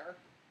acquire,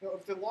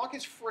 if the lock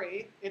is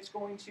free, it's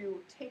going to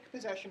take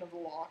possession of the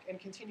lock and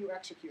continue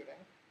executing.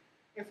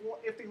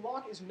 If the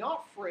lock is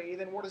not free,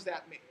 then what does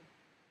that mean?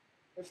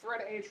 If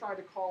thread A tried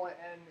to call it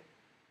and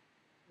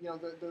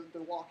the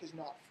lock is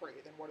not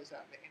free, then what does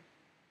that mean?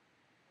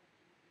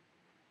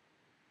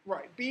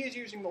 Right, B is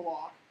using the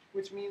lock,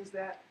 which means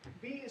that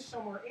B is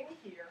somewhere in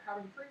here,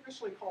 having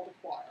previously called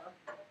acquire.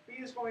 B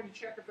is going to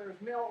check if there's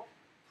milk,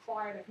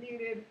 try it if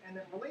needed, and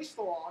then release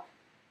the lock.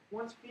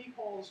 Once B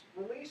calls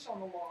release on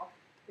the lock,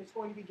 it's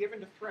going to be given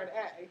to thread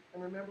A.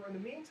 And remember, in the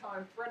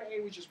meantime, thread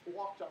A was just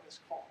blocked on this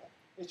call.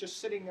 It's just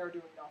sitting there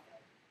doing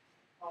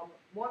nothing.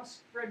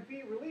 Once thread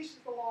B releases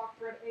the lock,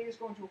 thread A is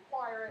going to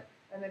acquire it,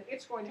 and then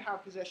it's going to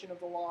have possession of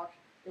the lock.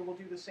 It will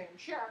do the same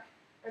check.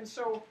 And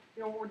so,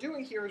 what we're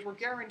doing here is we're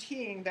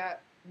guaranteeing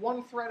that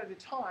one thread at a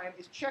time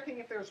is checking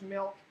if there's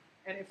milk,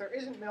 and if there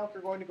isn't milk,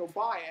 you're going to go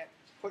buy it.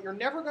 But you're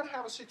never going to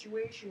have a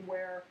situation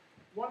where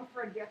one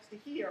thread gets to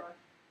here,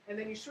 and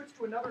then you switch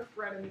to another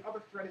thread, and the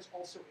other thread is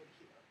also in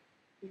here.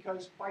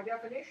 Because by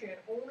definition,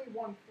 only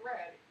one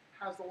thread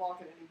has the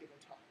lock at any given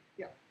time.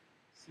 Yeah?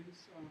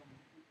 Since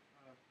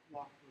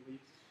lock release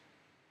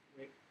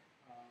wakes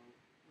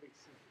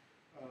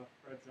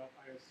threads up,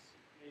 I guess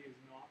A is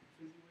not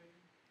busy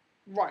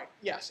waiting? Right,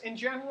 yes. In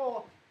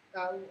general,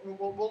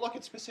 we'll look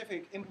at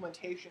specific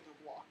implementations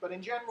of lock, but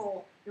in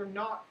general, you're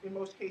not, in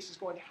most cases,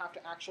 going to have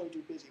to actually do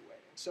busy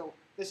waiting. So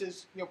this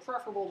is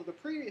preferable to the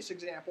previous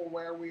example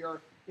where we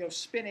are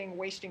spinning,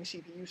 wasting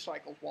CPU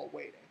cycles while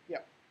waiting. Yeah.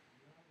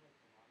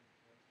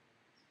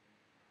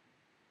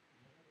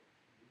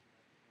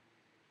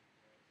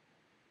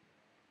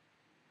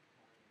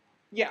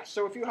 Yeah,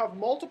 so if you have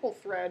multiple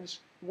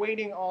threads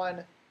waiting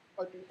on,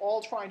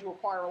 all trying to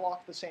acquire a lock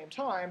at the same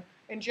time,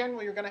 in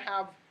general you're going to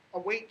have a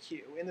wait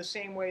queue in the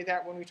same way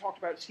that when we talked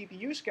about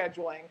CPU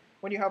scheduling,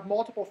 when you have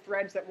multiple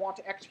threads that want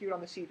to execute on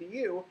the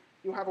CPU,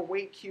 you have a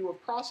wait queue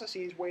of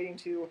processes waiting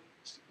to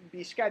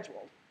be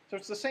scheduled. So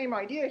it's the same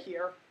idea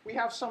here. We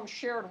have some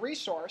shared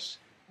resource.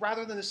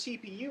 Rather than the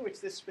CPU, it's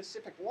this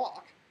specific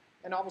lock.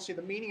 And obviously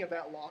the meaning of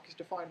that lock is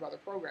defined by the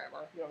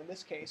programmer. In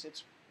this case,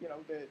 it's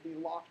the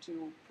lock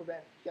to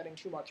prevent getting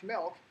too much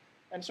milk.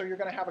 And so you're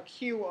going to have a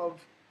queue of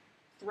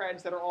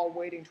threads that are all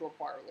waiting to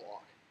acquire the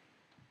lock.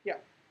 Yeah?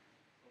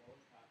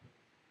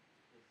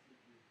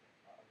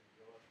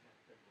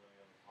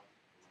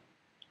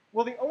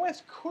 Well, the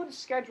OS could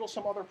schedule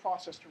some other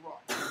process to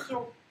run.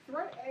 So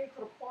thread A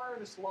could acquire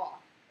this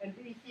lock and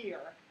be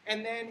here,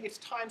 and then its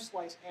time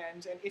slice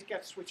ends and it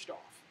gets switched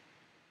off.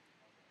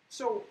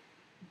 So,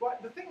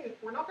 but the thing is,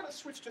 we're not going to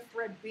switch to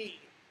thread B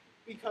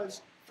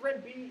because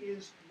thread B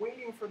is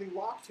waiting for the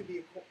lock to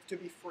be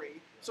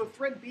free. So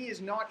thread B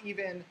is not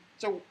even,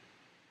 so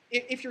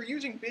if you're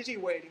using busy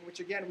waiting, which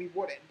again we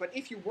wouldn't, but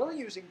if you were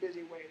using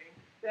busy waiting,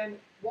 then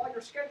while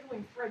you're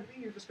scheduling thread B,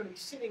 you're just going to be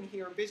sitting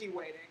here busy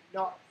waiting,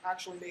 not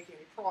actually making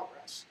any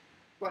progress.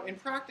 But in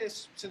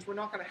practice, since we're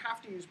not going to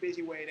have to use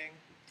busy waiting,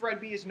 thread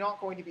B is not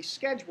going to be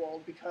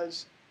scheduled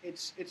because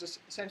it's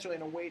essentially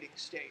in a waiting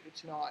state.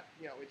 It's not,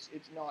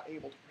 it's not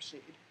able to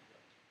proceed.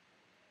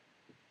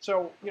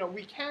 So,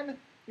 we can,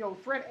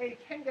 thread A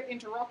can get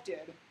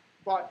interrupted,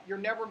 but you're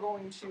never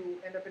going to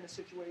end up in a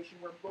situation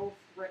where both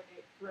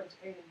threads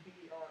A and B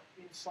are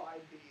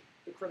inside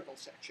the critical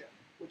section,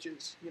 which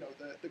is,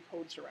 the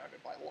code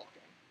surrounded by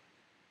locking.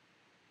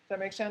 Does that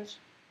make sense?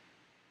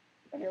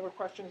 Any other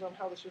questions on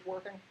how this is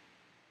working?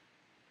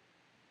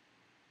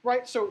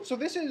 Right, so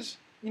this is,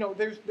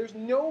 there's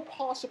no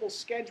possible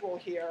schedule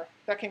here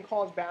that can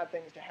cause bad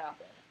things to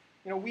happen.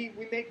 We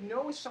make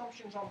no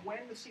assumptions on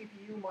when the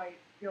CPU might,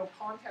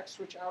 context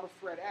switch out of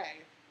thread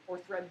A or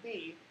thread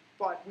B,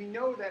 but we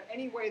know that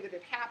any way that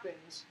it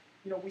happens,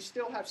 we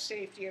still have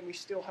safety and we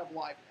still have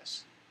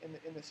liveness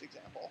in this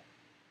example.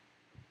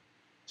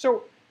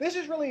 So this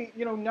is really,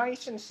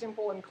 nice and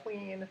simple and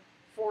clean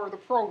for the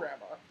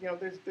programmer.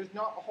 There's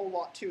not a whole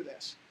lot to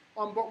this.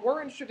 But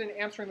we're interested in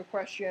answering the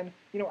question,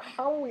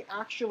 how are we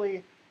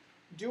actually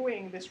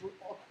doing this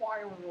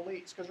acquire and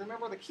release? Because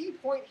remember, the key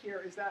point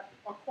here is that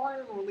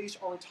acquire and release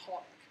are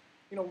atomic.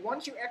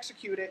 Once you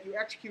execute it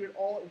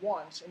all at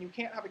once, and you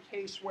can't have a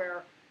case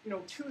where,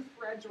 two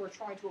threads are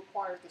trying to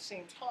acquire at the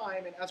same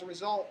time, and as a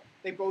result,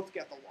 they both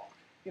get the lock.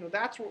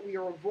 That's what we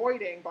are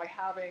avoiding by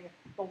having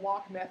the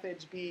lock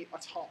methods be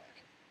atomic.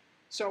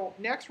 So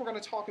next, we're going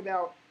to talk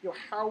about,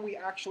 how we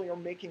actually are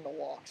making the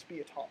locks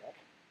be atomic.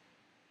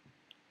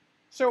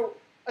 So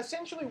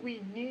essentially,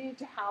 we need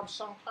to have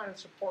some kind of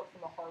support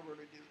from the hardware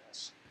to do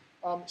this.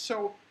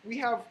 So we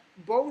have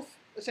both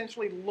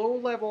essentially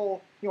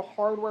low-level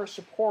hardware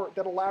support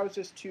that allows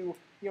us to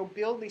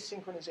build these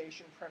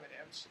synchronization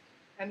primitives,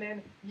 and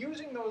then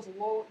using those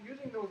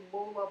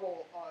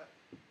low-level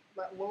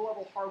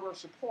hardware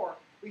support,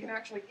 we can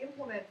actually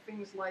implement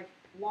things like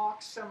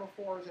locks,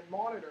 semaphores, and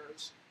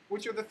monitors,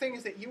 which are the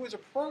things that you as a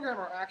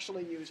programmer are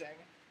actually using,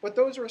 but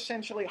those are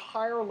essentially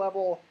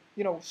higher-level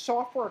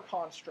software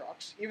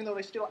constructs, even though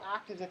they still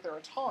act as if they're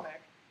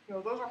atomic.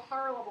 Those are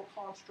higher-level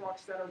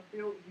constructs that are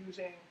built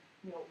using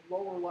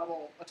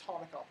lower-level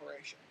atomic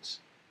operations.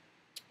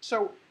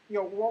 So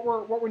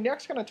what we're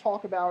next going to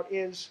talk about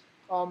is,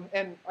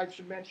 and I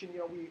should mention,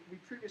 we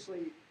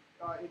previously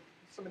in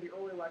some of the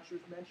earlier lectures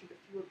mentioned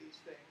a few of these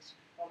things.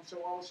 So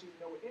obviously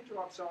you know what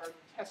interrupts are.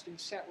 Testing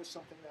set was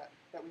something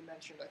that we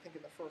mentioned, I think,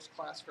 in the first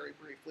class very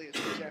briefly as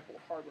an example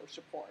of hardware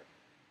support.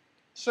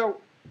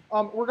 So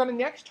we're going to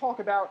next talk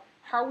about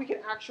how we can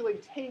actually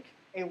take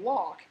a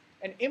lock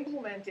and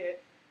implement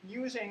it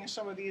using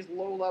some of these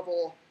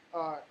low-level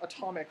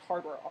atomic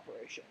hardware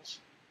operations.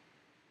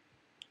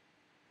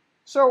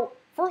 So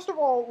first of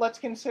all, let's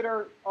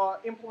consider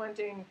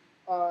implementing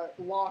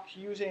locks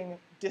using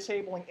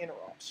disabling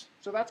interrupts.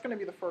 So that's going to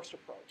be the first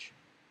approach.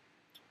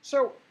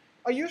 So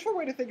a useful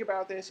way to think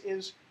about this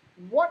is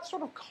what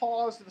sort of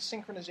caused the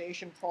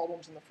synchronization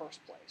problems in the first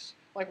place?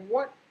 Like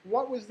what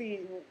was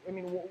the, I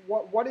mean,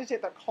 what is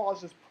it that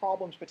causes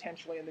problems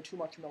potentially in the too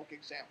much milk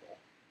example?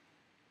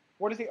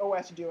 What is the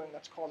OS doing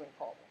that's causing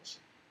problems?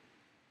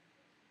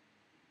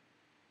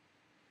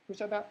 Who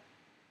said that?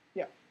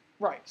 Yeah,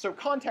 right. So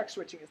context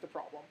switching is the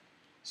problem.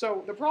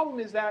 So the problem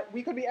is that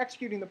we could be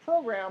executing the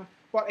program,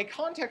 but a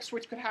context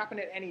switch could happen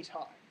at any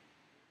time.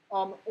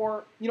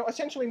 Or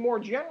essentially more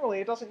generally,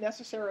 it doesn't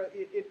necessarily,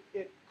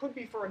 it could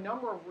be for a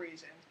number of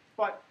reasons,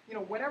 but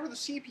whenever the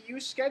CPU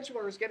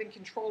scheduler is getting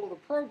control of the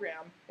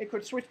program, it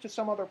could switch to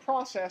some other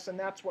process, and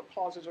that's what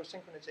causes our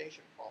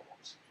synchronization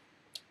problems.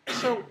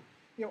 So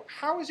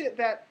how is it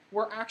that the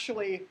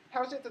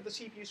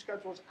CPU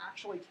scheduler is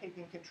actually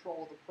taking control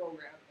of the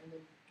program and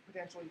then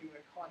potentially doing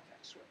a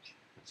context switch?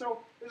 So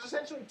there's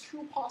essentially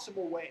two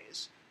possible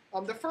ways.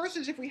 The first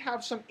is if we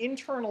have some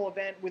internal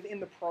event within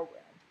the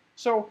program.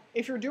 So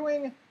if you're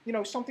doing,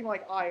 something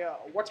like I/O,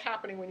 what's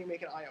happening when you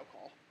make an I/O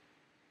call?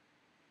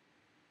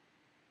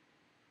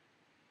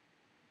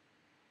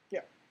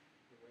 Yeah.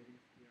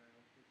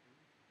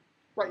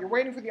 Right, you're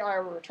waiting for the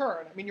I/O to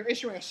return. I mean, you're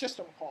issuing a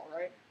system call,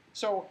 right?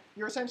 So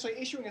you're essentially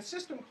issuing a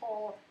system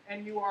call,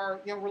 and you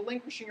are,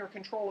 relinquishing your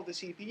control of the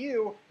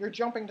CPU. You're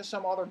jumping to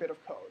some other bit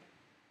of code.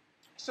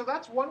 So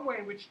that's one way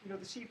in which, the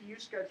CPU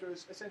scheduler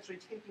is essentially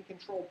taking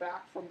control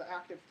back from the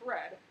active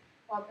thread.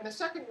 And a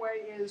second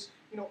way is,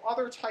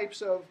 other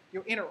types of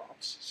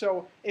interrupts.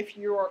 So if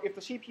the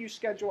CPU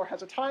scheduler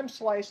has a time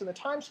slice and the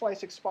time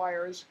slice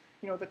expires,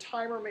 the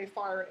timer may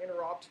fire an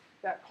interrupt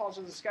that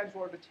causes the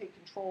scheduler to take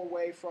control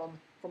away from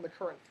the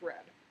current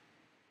thread.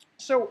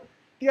 So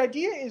the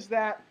idea is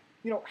that,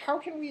 how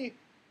can we,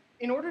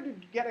 in order to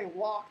get a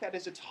lock that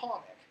is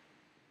atomic,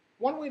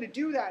 one way to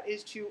do that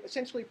is to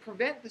essentially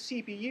prevent the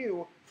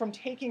CPU from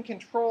taking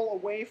control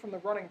away from the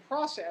running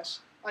process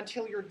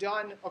until you're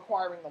done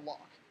acquiring the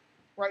lock.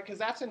 Right, because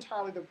that's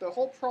entirely the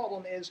whole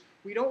problem is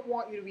we don't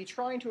want you to be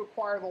trying to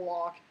acquire the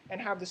lock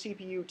and have the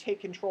CPU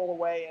take control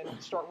away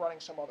and start running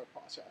some other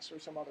process or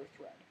some other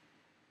thread.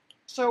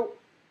 So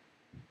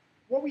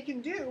what we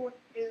can do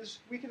is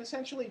we can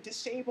essentially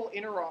disable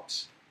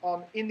interrupts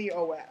in the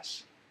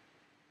OS.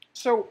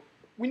 So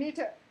we need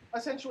to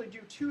essentially do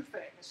two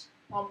things.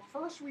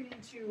 First, we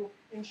need to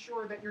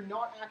ensure that you're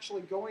not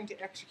actually going to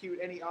execute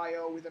any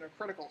I/O within a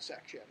critical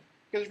section.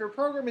 Because if your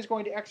program is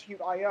going to execute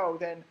I/O,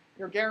 then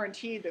you're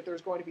guaranteed that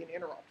there's going to be an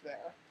interrupt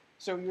there.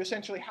 So you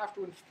essentially have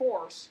to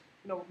enforce,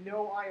 no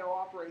I/O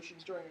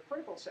operations during a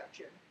critical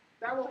section.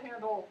 That will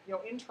handle,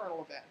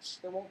 internal events.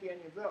 There won't be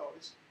any of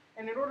those.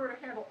 And in order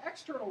to handle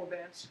external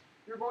events,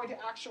 you're going to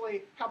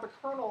actually have the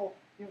kernel,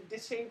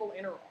 disable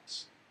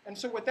interrupts. And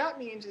so what that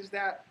means is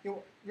that,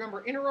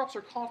 remember, interrupts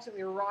are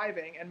constantly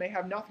arriving and may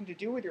have nothing to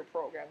do with your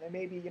program. They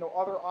may be,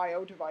 other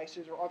I/O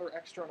devices or other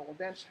external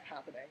events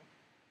happening.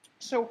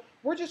 So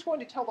we're just going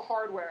to tell the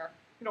hardware,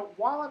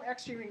 while I'm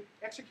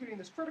executing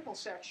this critical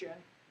section,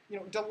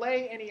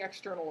 delay any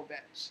external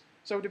events.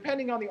 So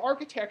depending on the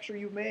architecture,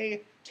 you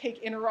may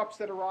take interrupts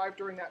that arrive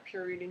during that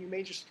period and you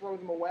may just throw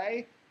them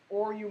away,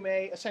 or you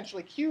may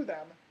essentially queue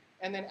them,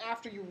 and then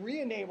after you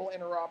re-enable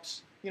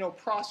interrupts,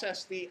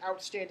 process the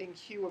outstanding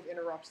queue of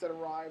interrupts that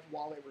arrived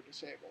while they were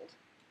disabled.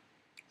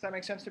 Does that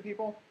make sense to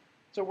people?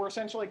 So we're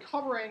essentially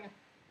covering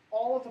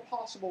all of the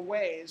possible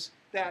ways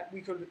that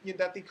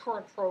that the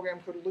current program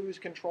could lose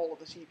control of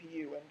the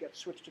CPU and get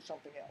switched to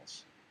something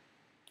else.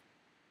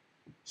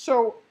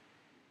 So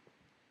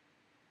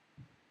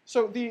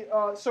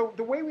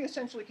the way we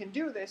essentially can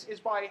do this is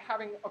by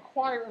having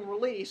acquire and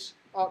release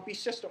be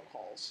system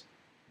calls.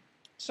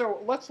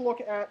 So let's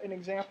look at an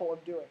example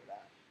of doing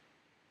that.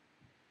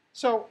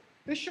 So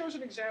this shows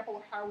an example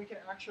of how we can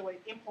actually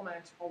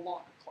implement a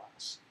lock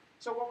class.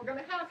 So what we're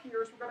going to have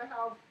here is we're going to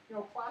have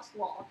class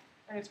lock,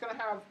 and it's going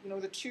to have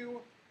the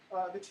two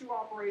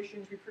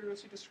operations we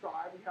previously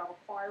described. We have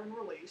acquire and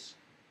release,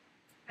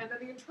 and then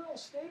the internal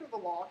state of the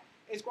lock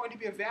is going to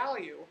be a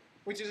value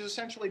which is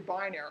essentially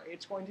binary.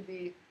 It's going to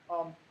be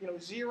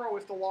 0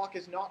 if the lock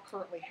is not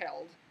currently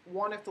held,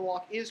 1 if the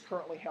lock is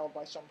currently held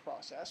by some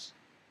process,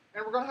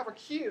 and we're going to have a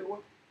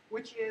queue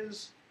which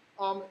is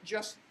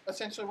just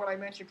essentially what I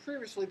mentioned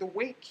previously, the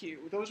wait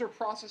queue. Those are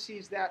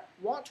processes that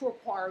want to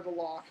acquire the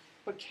lock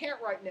but can't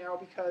right now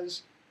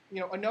because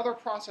another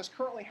process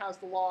currently has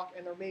the lock,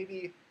 and there may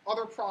be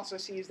other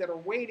processes that are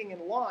waiting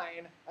in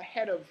line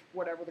ahead of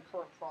whatever the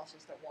current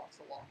process that wants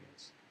the lock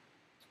is.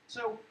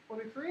 So when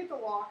we create the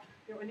lock,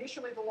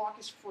 initially the lock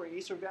is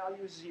free, so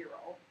value is 0,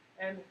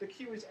 and the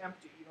queue is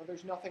empty.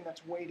 There's nothing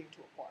that's waiting to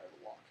acquire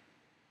the lock.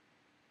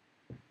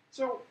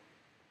 So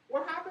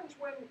what happens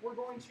when we're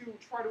going to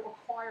try to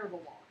acquire the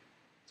lock?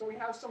 So we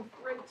have some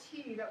thread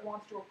T that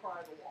wants to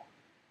acquire the lock.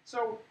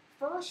 So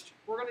first,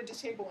 we're going to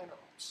disable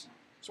interrupts.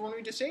 So when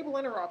we disable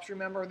interrupts,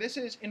 remember, this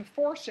is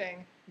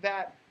enforcing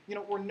that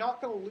we're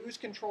not going to lose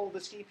control of the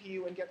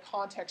CPU and get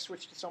context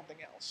switched to something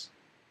else.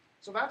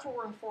 So that's what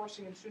we're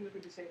enforcing as soon as we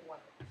disable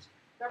interrupts.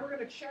 Then we're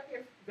going to check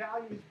if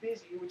value is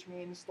busy, which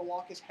means the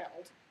lock is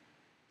held.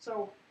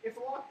 So if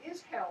the lock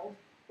is held,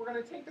 we're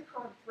going to take the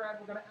current thread,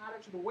 we're going to add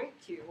it to the wait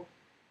queue,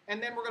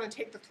 and then we're going to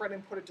take the thread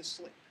and put it to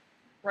sleep.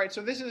 Right,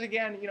 so this is,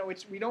 again,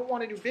 we don't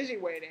want to do busy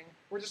waiting.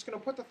 We're just going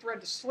to put the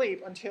thread to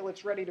sleep until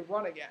it's ready to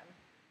run again.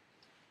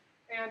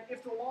 And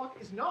if the lock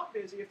is not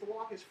busy, if the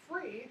lock is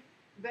free,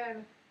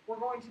 then we're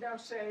going to now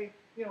say,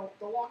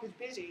 the lock is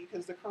busy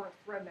because the current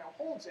thread now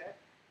holds it.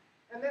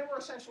 And then we're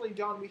essentially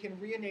done. We can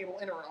re-enable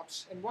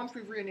interrupts. And once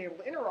we've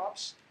re-enabled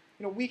interrupts,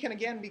 we can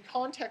again be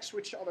context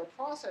switched to other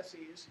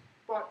processes,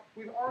 but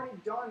we've already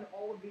done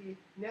all of the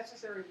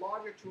necessary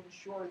logic to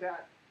ensure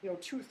that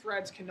two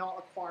threads cannot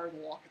acquire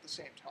the lock at the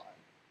same time.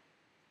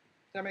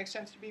 Does that make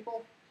sense to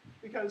people?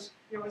 Because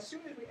as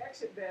soon as we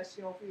exit this,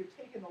 if we've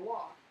taken the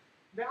lock,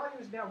 value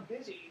is now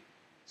busy.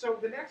 So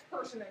the next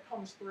person that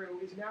comes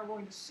through is now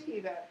going to see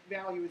that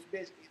value is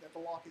busy, that the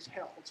lock is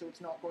held, so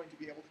it's not going to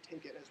be able to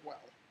take it as well.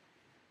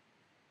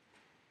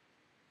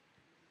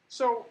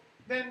 So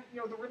then,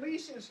 the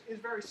release is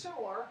very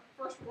similar.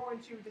 First, we're going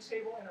to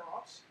disable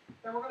interrupts.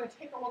 Then we're going to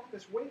take a look at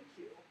this wait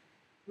queue.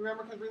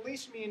 Remember, because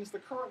release means the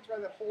current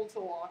thread that holds the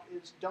lock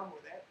is done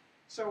with it.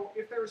 So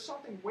if there's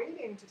something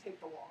waiting to take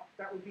the lock,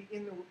 that would be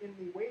in the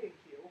waiting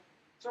queue.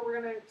 So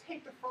we're going to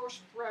take the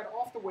first thread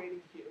off the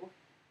waiting queue,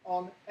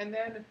 and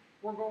then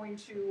we're going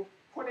to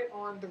put it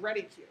on the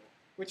ready queue,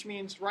 which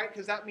means,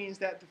 because that means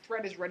that the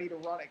thread is ready to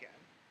run again.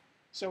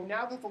 So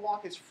now that the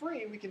lock is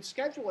free, we can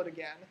schedule it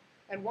again,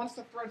 and once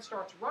the thread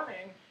starts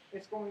running,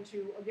 it's going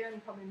to,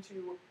 again, come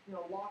into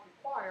lock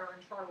acquire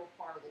and try to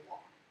acquire the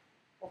lock.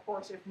 Of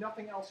course, if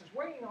nothing else is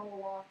waiting on the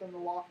lock, then the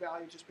lock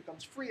value just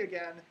becomes free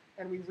again,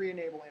 and we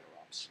re-enable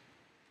interrupts.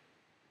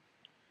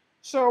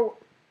 So,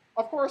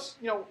 of course,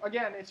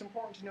 again, it's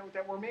important to note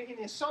that we're making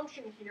the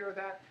assumption here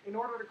that in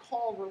order to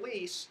call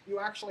release, you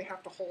actually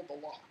have to hold the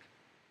lock.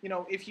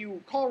 If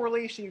you call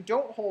release and you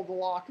don't hold the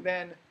lock,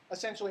 then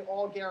essentially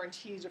all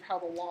guarantees of how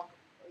the lock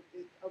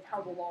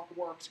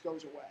works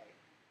goes away.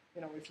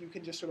 If you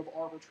can just sort of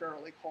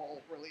arbitrarily call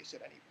release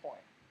at any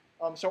point.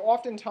 So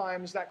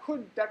oftentimes that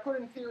could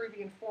in theory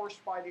be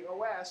enforced by the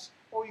OS,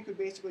 or you could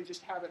basically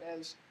just have it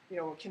as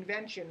a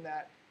convention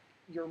that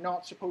you're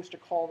not supposed to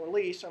call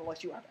release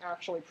unless you have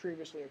actually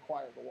previously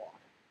acquired the lock.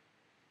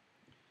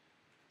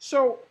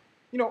 So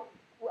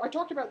I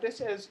talked about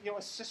this as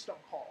a system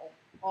call.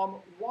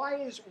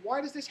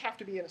 Why does this have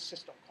to be in a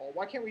system call?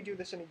 Why can't we do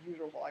this in a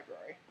user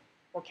library,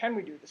 or can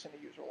we do this in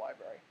a user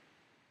library?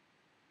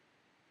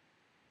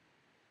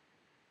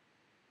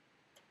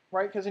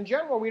 Right, because in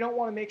general, we don't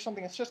want to make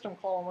something a system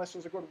call unless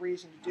there's a good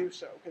reason to do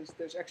so, because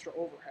there's extra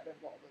overhead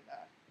involved in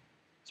that.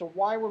 So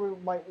why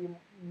might we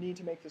need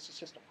to make this a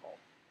system call?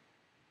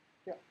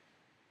 Yeah.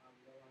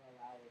 We don't want to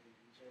allow the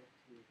user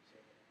to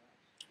disable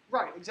interrupts.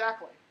 Right,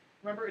 exactly.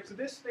 Remember, it's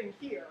this thing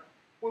here.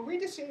 When we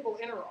disable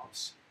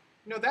interrupts,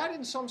 that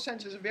in some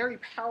sense is a very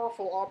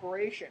powerful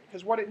operation,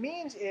 because what it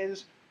means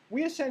is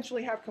we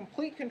essentially have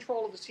complete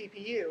control of the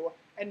CPU,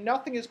 and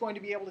nothing is going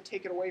to be able to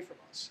take it away from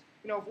us.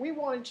 If we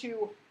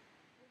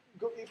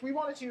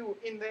wanted to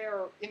in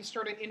there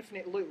insert an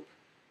infinite loop,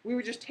 we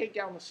would just take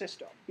down the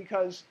system,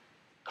 because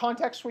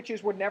context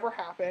switches would never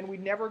happen.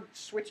 We'd never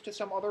switch to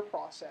some other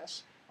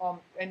process,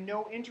 and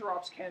no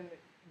interrupts can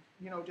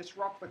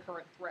disrupt the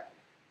current thread.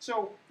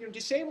 So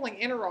disabling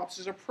interrupts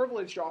is a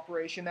privileged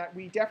operation that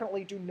we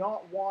definitely do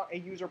not want a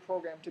user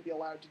program to be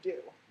allowed to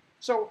do.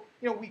 So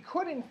we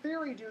could in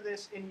theory do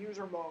this in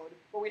user mode,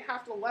 but we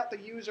have to let the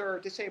user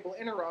disable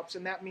interrupts,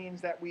 and that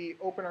means that we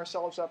open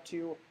ourselves up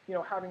to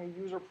having a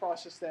user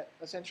process that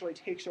essentially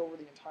takes over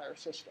the entire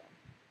system.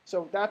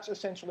 So that's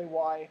essentially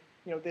why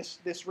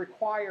this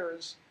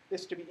requires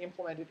this to be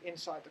implemented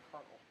inside the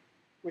kernel,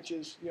 which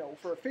is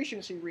for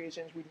efficiency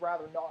reasons we'd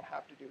rather not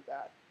have to do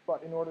that,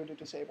 but in order to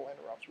disable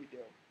interrupts we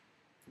do.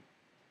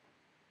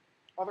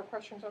 Other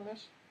questions on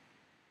this?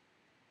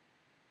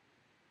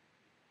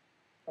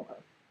 Okay.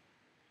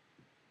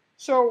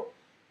 So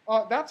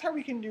that's how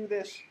we can do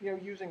this,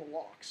 using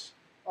locks.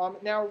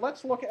 Now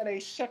let's look at a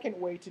second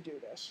way to do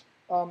this.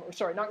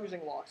 Sorry, not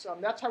using locks.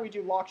 That's how we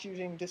do locks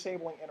using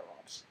disabling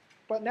interrupts.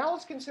 But now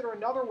let's consider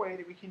another way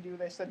that we can do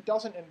this that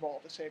doesn't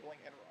involve disabling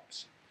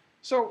interrupts.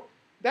 So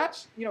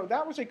that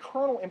was a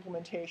kernel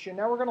implementation.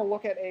 Now we're going to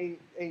look at a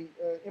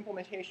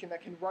implementation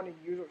that can run in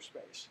user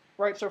space,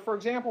 right? So for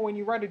example, when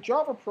you write a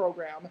Java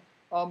program,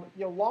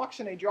 Locks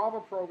in a Java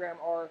program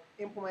are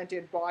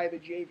implemented by the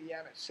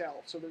JVM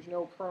itself, so there's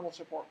no kernel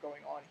support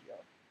going on here.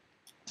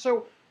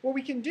 So what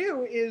we can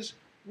do is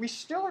we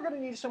still are going to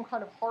need some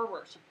kind of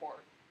hardware support,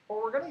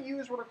 but we're going to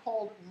use what are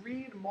called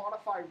read,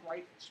 modify,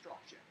 write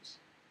instructions.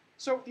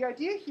 So the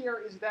idea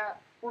here is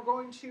that we're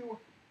going to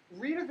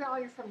read a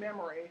value from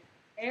memory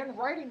and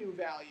write a new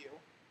value,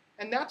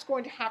 and that's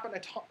going to happen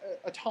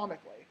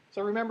atomically.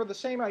 So remember, the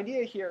same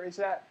idea here is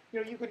that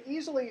you could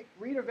easily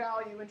read a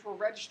value into a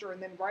register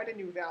and then write a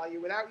new value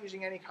without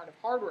using any kind of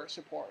hardware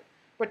support.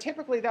 But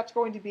typically that's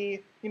going to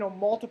be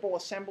multiple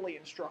assembly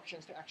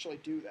instructions to actually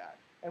do that.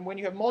 And when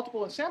you have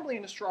multiple assembly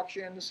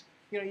instructions,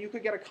 you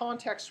could get a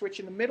context switch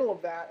in the middle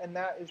of that, and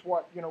that is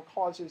what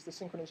causes the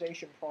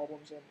synchronization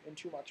problems in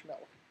too much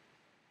milk.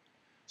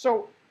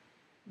 So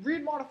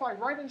read, modify,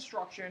 write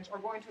instructions are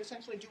going to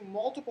essentially do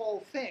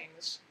multiple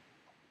things,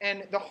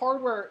 and the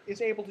hardware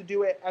is able to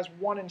do it as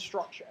one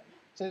instruction.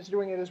 Since it's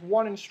doing it as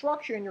one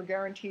instruction, you're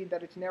guaranteed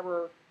that it's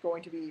never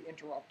going to be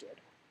interrupted.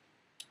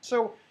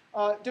 So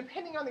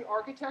depending on the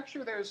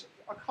architecture, there's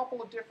a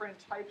couple of different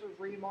types of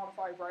read,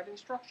 modify, write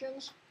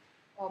instructions.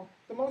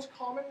 The most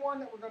common one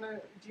that we're going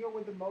to deal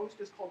with the most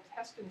is called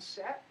test and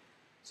set.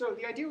 So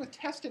the idea with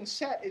test and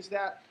set is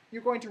that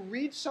you're going to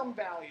read some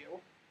value,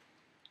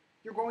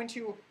 you're going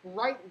to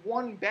write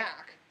one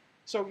back.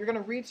 So you're going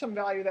to read some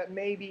value that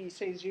may be,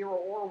 say, 0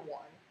 or 1.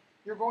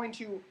 You're going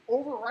to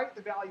overwrite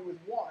the value with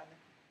 1,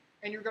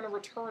 and you're going to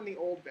return the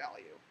old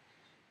value.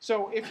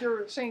 So if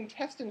you're saying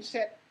test and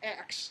set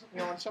x,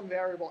 on some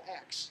variable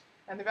x,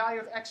 and the value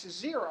of x is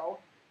 0,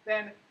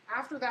 then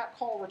after that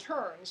call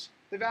returns,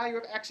 the value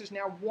of x is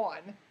now 1,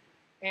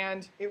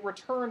 and the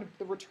return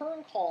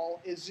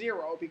call is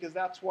 0 because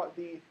that's what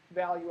the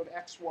value of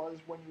x was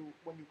when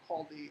you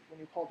called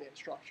the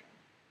instruction.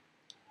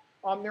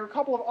 There are a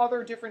couple of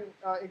other different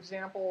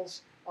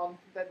examples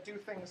that do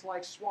things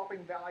like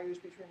swapping values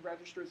between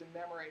registers and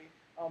memory,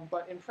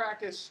 but in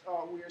practice,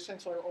 we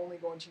essentially are only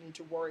going to need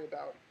to worry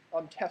about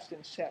test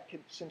and set,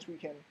 since we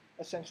can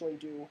essentially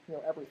do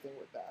everything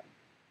with that.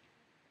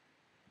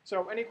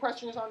 So any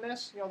questions on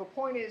this? The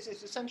point is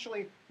it's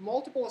essentially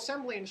multiple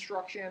assembly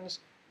instructions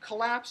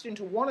collapsed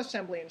into one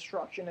assembly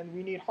instruction, and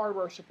we need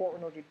hardware support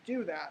in order to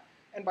do that.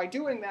 And by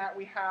doing that,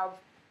 we have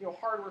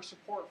hardware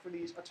support for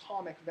these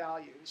atomic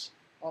values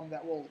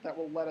that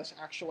will let us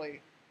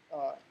actually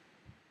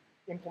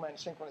implement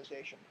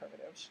synchronization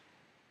primitives.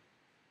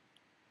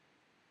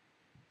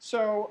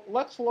 So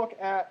let's look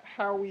at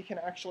how we can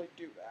actually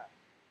do that.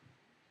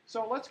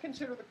 So let's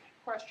consider the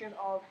question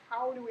of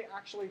how do we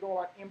actually go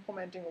about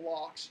implementing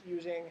locks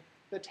using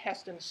the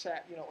test and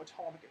set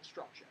atomic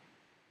instruction.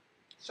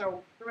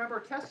 So remember,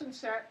 test and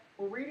set,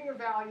 we're reading a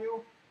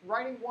value,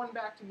 writing one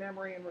back to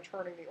memory, and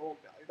returning the old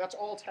value. That's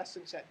all test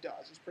and set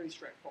does. It's pretty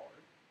straightforward.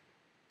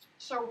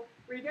 So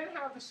we again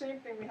have the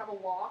same thing. We have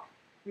a lock,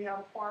 we have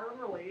acquire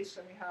and release,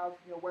 and we have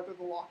whether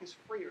the lock is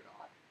free or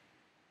not.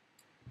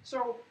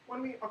 So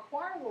when we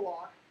acquire the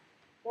lock,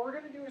 what we're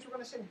going to do is we're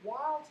going to say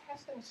while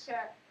test and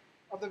set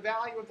of the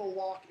value of the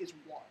lock is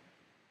 1.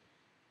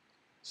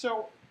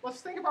 So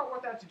let's think about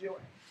what that's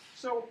doing.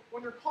 So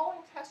when you're calling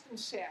test and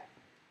set,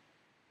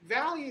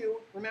 value,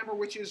 remember,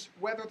 which is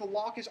whether the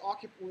lock is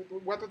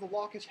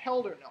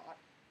held or not.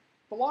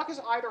 The lock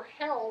is either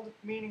held,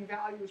 meaning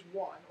value is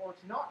 1, or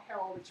it's not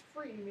held, it's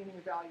free, meaning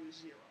the value is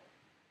 0.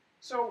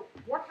 So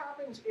what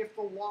happens if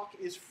the lock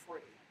is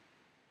free?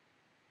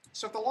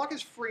 So if the lock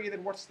is free,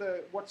 then what's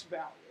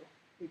value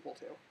equal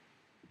to?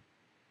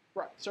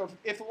 Right. So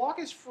if the lock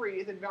is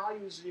free, then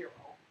value is 0.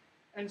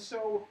 And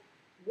so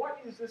what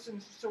is this?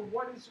 And so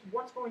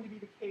what's going to be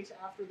the case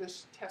after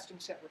this test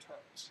and set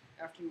returns?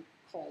 After you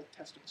call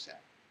test and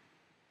set.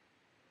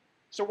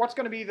 So what's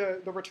going to be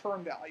the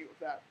return value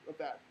of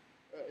that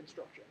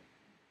instruction?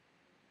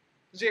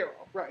 0.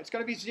 Right. It's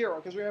going to be 0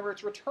 because remember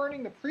it's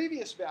returning the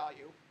previous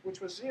value,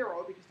 which was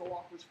 0 because the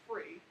lock was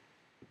free,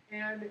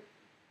 and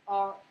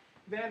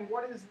then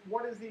what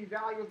is the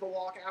value of the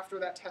lock after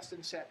that test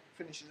and set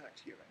finishes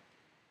executing?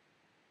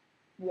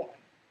 1,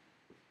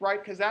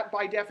 right? Because that,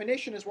 by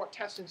definition, is what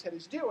test and set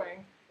is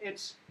doing.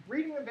 It's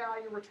reading the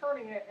value,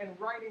 returning it, and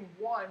writing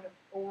 1,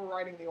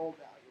 overwriting the old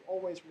value,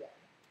 always 1.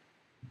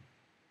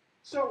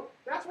 So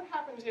that's what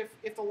happens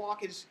if the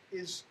lock is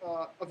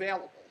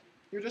available.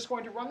 You're just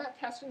going to run that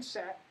test and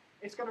set.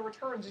 It's going to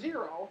return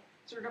 0,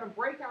 so you're going to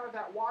break out of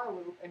that while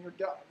loop, and you're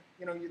done.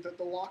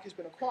 The lock has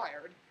been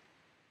acquired.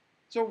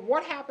 So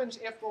what happens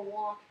if the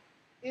lock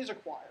is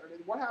acquired?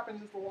 And what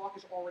happens if the lock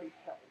is already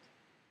held?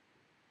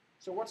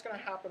 So what's going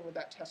to happen with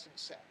that test and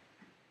set?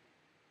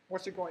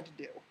 What's it going to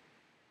do?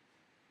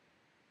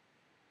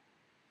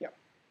 Yeah.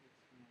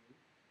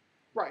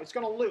 Right, it's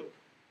going to loop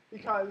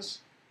because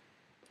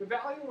the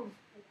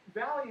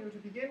value to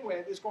begin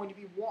with is going to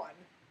be 1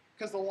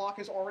 because the lock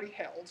is already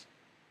held,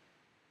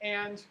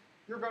 and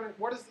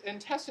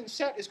test and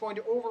set is going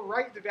to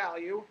overwrite the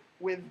value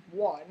with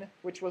 1,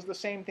 which was the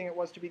same thing it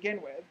was to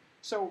begin with.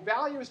 So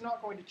value is not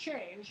going to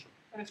change,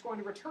 and it's going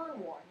to return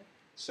 1.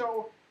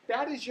 So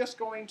that is just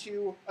going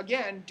to,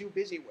 again, do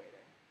busy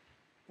waiting,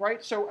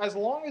 right? So as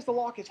long as the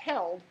lock is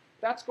held,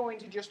 that's going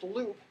to just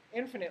loop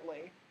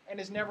infinitely and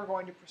is never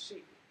going to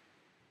proceed.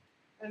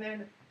 And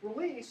then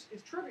release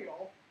is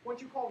trivial.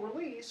 Once you call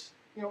release,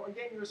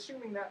 again, you're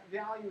assuming that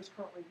value is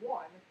currently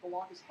 1, the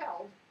lock is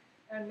held,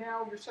 and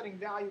now you're setting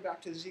value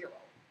back to 0.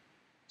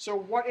 So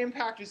what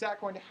impact is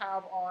that going to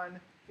have on,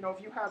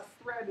 if you have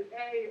thread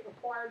A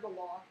acquired the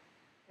lock,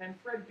 and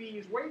thread B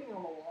is waiting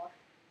on the lock,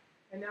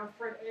 and now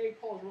thread A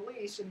calls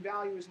release, and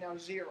value is now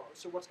 0.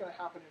 So what's going to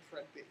happen in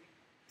thread B?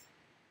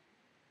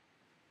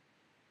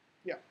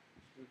 Yeah.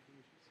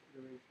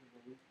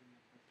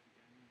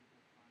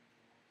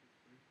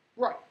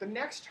 Right. The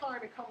next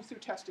time it comes through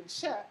test and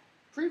set,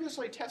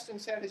 previously test and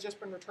set has just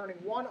been returning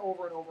 1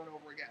 over and over and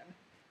over again.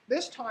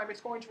 This time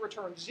it's going to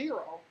return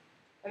 0,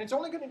 and it's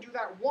only going to do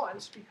that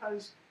once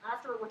because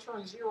after it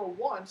returns 0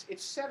 once,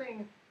 it's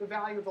setting the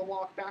value of the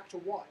lock back to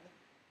 1.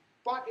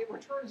 But it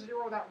returns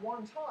 0 that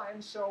one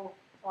time, so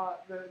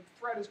the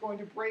thread is going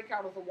to break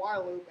out of the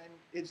while loop and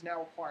it's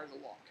now acquired the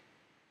lock.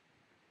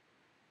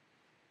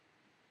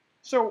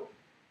 So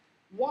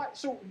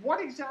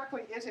what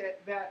exactly is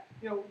it that,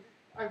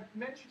 I've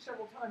mentioned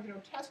several times,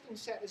 test and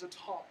set is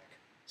atomic.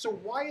 So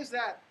why is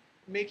that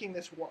making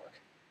this work?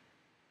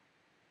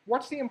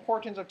 What's the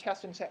importance of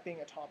test and set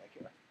being atomic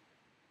here?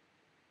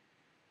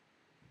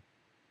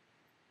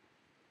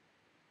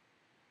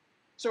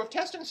 So if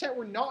test and set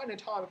were not an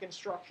atomic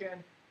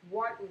instruction,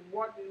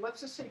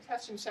 let's just say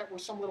test and set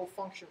was some little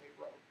function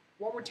we wrote.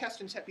 What would test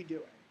and set be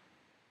doing?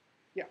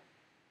 Yeah.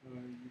 You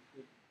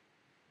could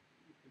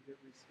get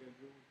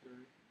rescheduled or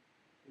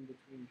in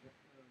between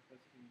testing and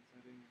setting and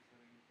setting and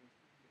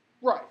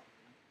testing. Right.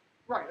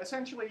 Right.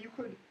 Essentially, you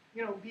could,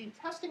 be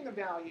testing the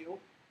value,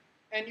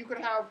 and you could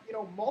have,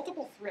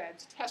 multiple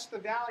threads test the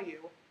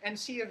value and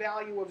see a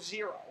value of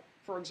 0,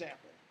 for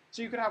example.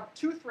 So you could have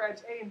 2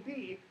 threads, A and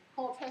B,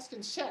 call test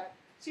and set,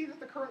 see that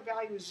the current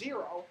value is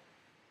 0,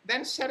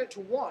 then set it to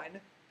 1.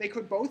 They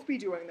could both be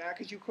doing that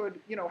because you could,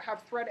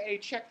 have thread A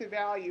check the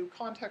value,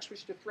 context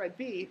switch to thread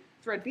B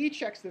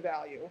checks the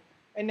value,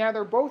 and now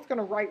they're both going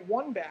to write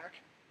 1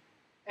 back,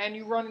 and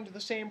you run into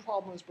the same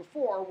problem as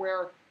before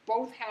where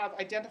both have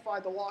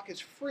identified the lock as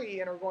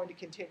free and are going to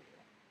continue.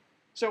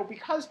 So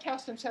because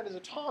test and set is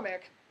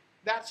atomic,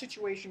 that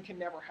situation can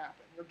never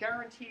happen. You're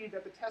guaranteed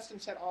that the test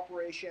and set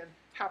operation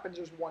happens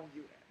as 1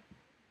 unit.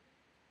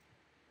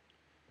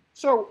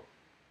 So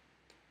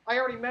I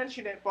already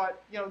mentioned it,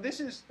 but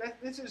this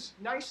is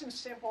nice and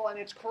simple and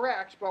it's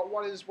correct. But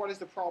what is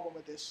the problem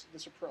with this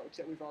approach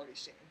that we've already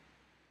seen?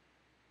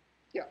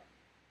 Yeah.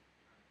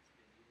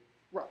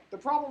 Right. The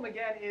problem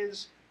again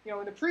is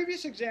in the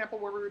previous example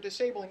where we were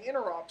disabling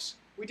interrupts,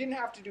 we didn't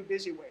have to do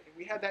busy waiting.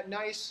 We had that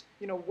nice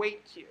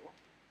wait queue.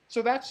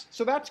 So that's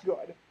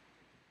good.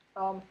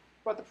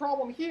 But the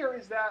problem here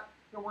is that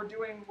we're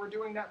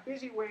doing that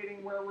busy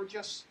waiting where we're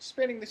just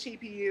spinning the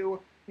CPU,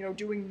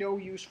 doing no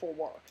useful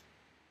work.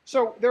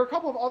 So there are a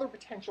couple of other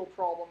potential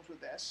problems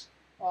with this.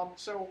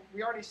 So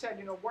we already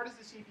said, what is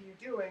the CPU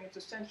doing? It's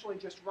essentially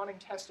just running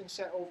test and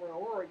set over and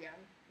over again,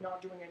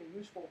 not doing any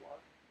useful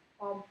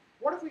work.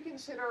 What if we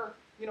consider,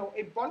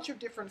 a bunch of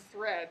different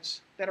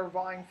threads that are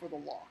vying for the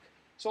lock?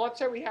 So let's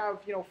say we have,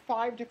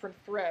 5 different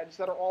threads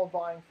that are all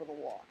vying for the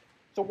lock.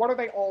 So what are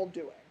they all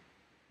doing?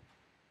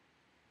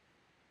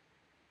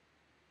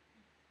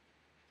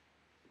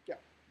 Yeah.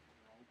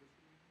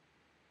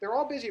 They're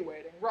all busy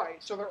waiting,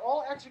 right. So they're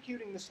all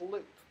executing this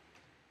loop.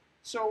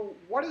 So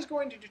what is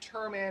going to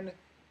determine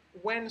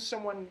when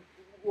someone,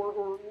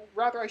 or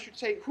rather I should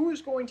say, who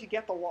is going to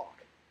get the lock?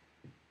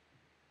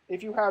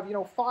 If you have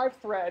 5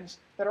 threads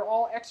that are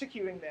all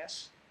executing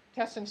this,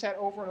 test and set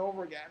over and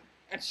over again,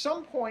 at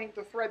some point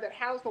the thread that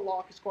has the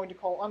lock is going to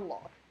call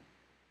unlock.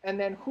 And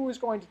then who is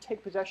going to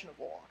take possession of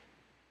the lock?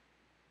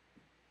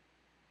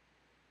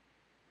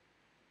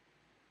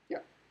 Yeah.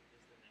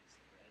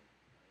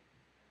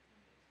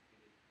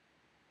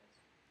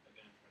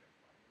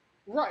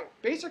 Right.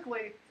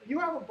 Basically, you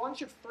have a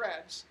bunch of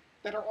threads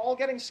that are all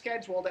getting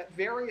scheduled at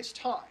various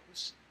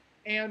times.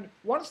 And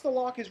once the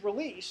lock is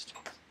released,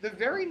 the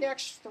very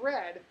next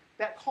thread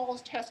that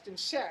calls test and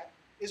set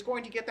is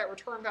going to get that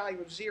return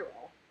value of 0.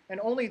 And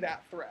only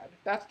that thread.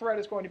 That thread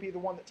is going to be the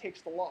one that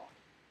takes the lock.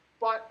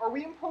 But are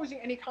we imposing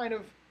any kind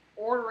of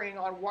ordering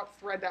on what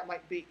thread that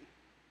might be?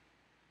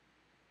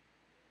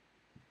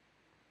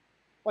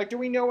 Like, do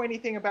we know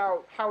anything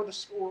about how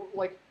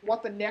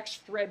what the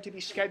next thread to be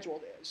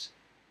scheduled is?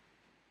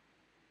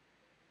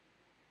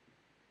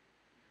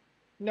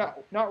 No,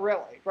 not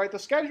really, right? The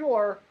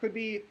scheduler could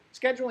be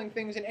scheduling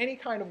things in any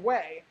kind of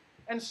way.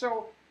 And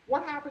so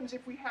what happens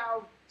if we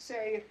have,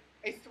 say,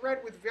 a thread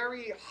with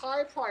very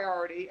high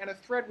priority and a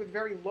thread with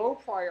very low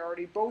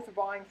priority, both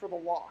vying for the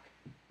lock?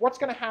 What's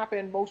going to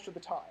happen most of the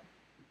time?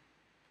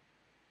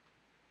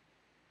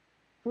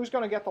 Who's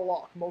going to get the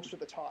lock most of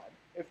the time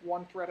if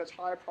one thread has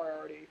high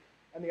priority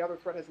and the other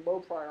thread has low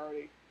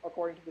priority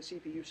according to the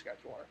CPU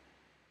scheduler?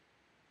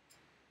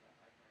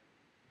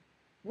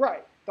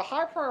 Right. The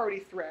high priority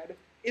thread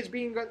is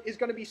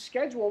going to be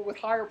scheduled with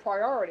higher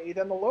priority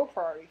than the low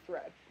priority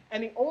thread.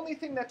 And the only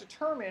thing that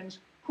determines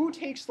who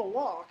takes the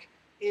lock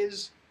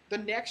is the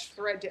next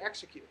thread to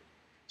execute.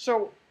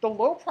 So the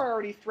low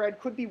priority thread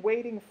could be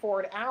waiting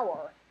for an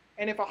hour,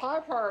 and if a high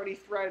priority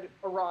thread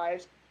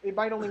arrives, it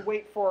might only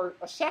wait for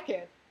a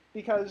second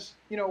because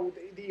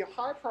the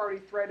high priority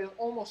thread is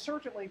almost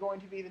certainly going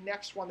to be the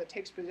next one that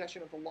takes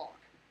possession of the lock.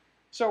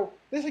 So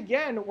this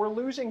again, we're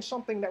losing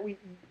something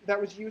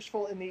that was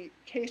useful in the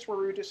case where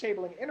we were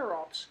disabling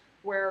interrupts,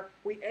 where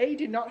we A,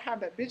 did not have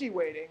that busy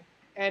waiting,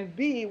 and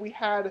B, we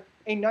had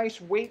a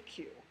nice wait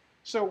queue.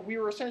 So we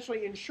were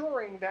essentially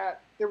ensuring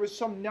that there was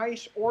some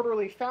nice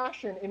orderly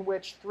fashion in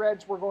which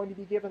threads were going to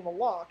be given the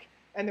lock,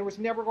 and there was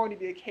never going to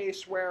be a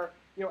case where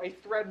a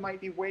thread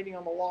might be waiting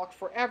on the lock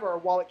forever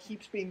while it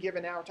keeps being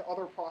given out to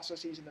other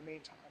processes in the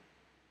meantime.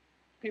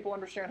 People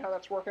understand how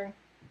that's working?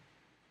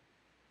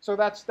 So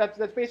that's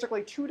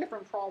basically two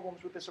different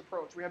problems with this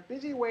approach. We have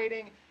busy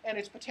waiting, and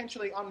it's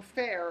potentially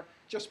unfair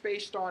just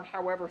based on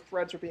however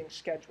threads are being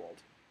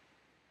scheduled.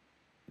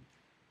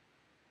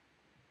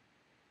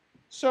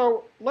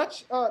 So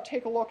let's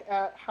take a look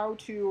at how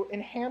to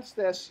enhance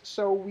this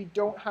so we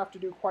don't have to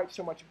do quite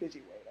so much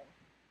busy waiting.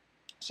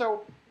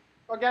 So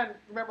again,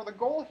 remember the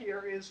goal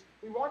here is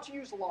we want to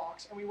use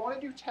locks, and we want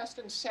to do test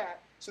and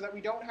set so that we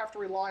don't have to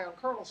rely on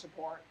kernel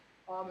support.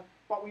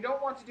 But we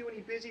don't want to do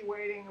any busy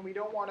waiting, and we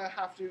don't want to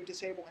have to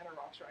disable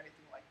interrupts or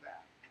anything like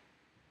that.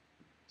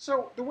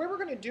 So the way we're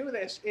going to do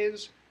this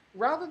is,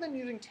 rather than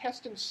using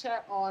test and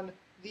set on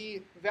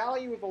the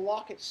value of the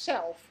lock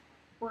itself,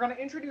 we're going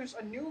to introduce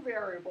a new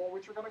variable,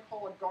 which we're going to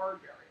call a guard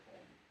variable.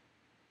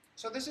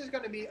 So this is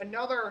going to be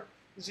another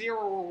 0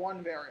 or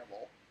 1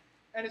 variable.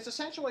 And it's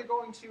essentially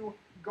going to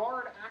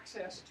guard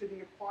access to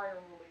the acquire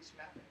and release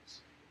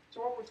methods.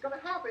 So what's going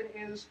to happen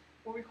is,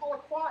 when we call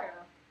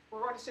acquire,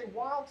 we're going to say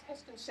while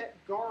test and set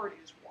guard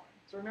is 1.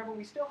 So remember,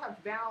 we still have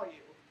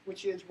value,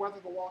 which is whether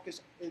the lock is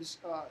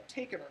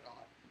taken or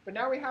not. But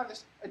now we have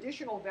this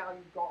additional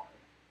value guard.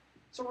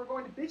 So we're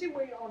going to busy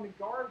wait on the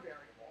guard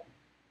variable.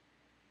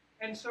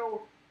 And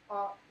so,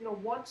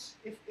 once,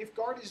 if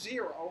guard is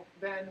 0,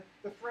 then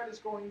the thread is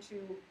going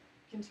to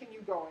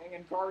continue going,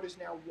 and guard is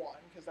now 1,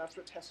 because that's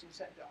what test and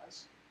set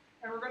does.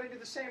 And we're going to do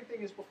the same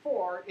thing as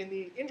before in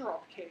the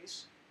interrupt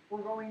case.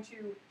 We're going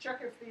to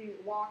check if the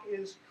lock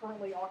is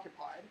currently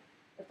occupied.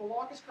 If the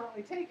lock is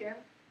currently taken,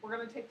 we're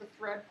going to take the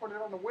thread, put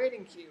it on the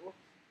waiting queue,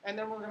 and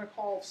then we're going to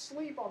call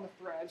sleep on the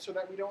thread so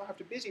that we don't have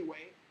to busy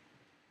wait.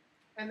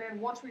 And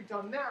then once we've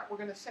done that, we're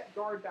going to set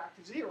guard back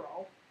to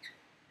 0.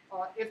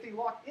 If the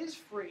lock is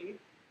free,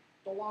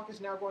 the lock is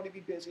now going to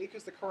be busy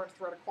because the current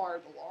thread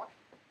acquired the lock.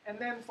 And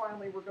then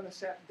finally, we're going to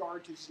set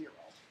guard to 0.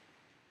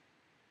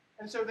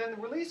 And so then the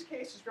release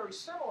case is very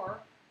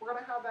similar. We're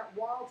going to have that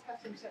while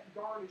test and set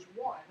guard is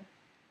 1.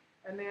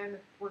 And then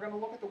we're going to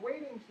look at the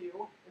waiting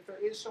queue. If there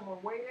is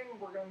someone waiting,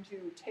 we're going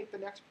to take the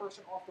next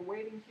person off the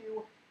waiting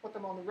queue, put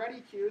them on the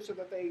ready queue so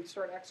that they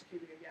start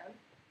executing again.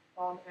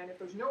 And if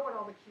there's no one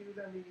on the queue,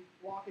 then the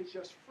lock is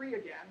just free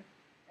again.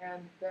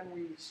 And then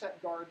we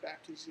set guard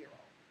back to 0.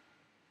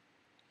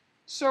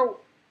 So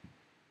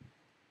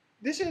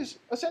this is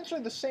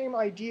essentially the same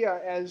idea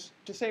as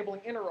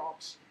disabling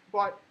interrupts,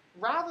 but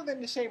rather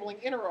than disabling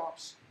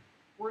interrupts,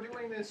 we're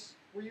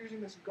using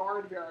this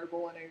guard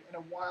variable in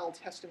a while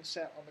test and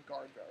set on the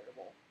guard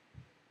variable.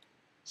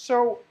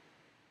 So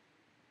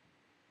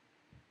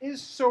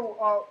has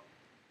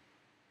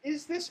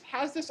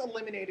this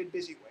eliminated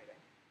busy waiting?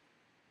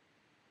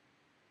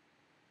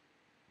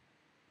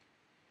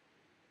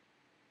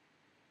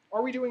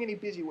 Are we doing any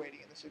busy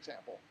waiting in this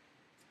example?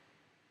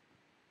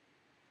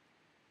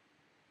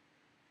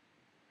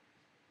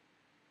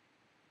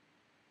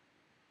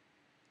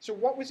 So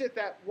what was it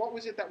that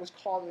was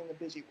causing the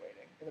busy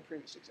waiting in the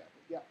previous example?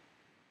 Yeah.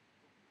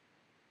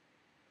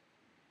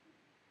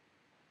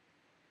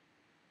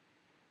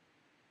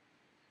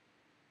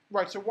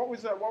 Right. So what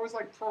was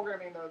like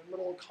programming the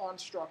little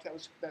construct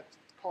that's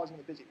causing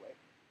the busy wait?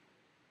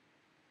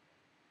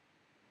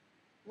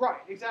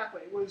 Right.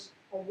 Exactly. It was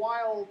a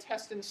while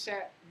test and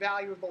set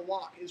value of the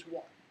lock is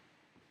 1.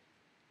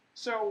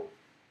 So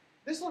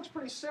this looks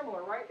pretty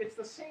similar, right? It's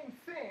the same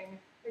thing,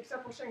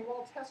 except we're saying,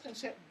 well, test and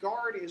set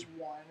guard is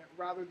 1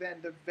 rather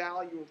than the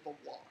value of the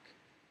lock.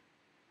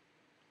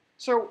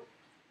 So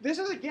this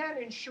is, again,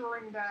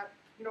 ensuring that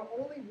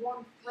only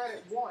one thread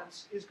at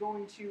once is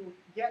going to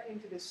get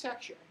into this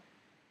section,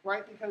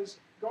 right? Because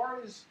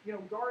guard is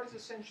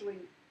essentially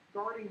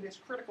guarding this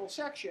critical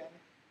section.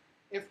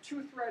 If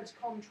 2 threads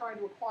come trying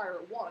to acquire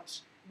at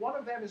once, one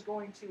of them is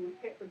going to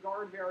hit the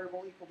guard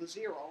variable equal to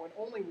 0, and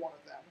only one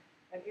of them,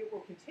 and it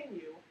will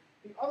continue.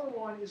 The other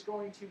one is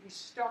going to be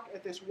stuck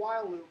at this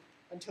while loop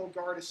until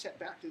guard is set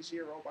back to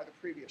 0 by the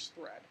previous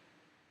thread.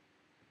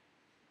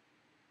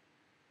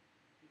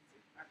 Is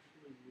it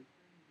actually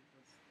looping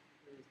because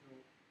there's no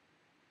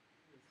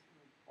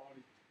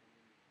body to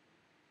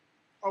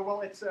come in? Oh,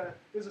 well,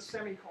 there's a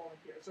semicolon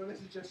here, so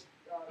this is just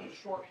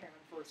shorthand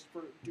for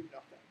do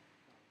nothing.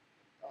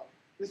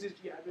 The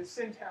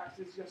syntax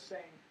is just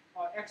saying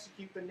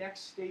execute the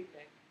next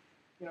statement.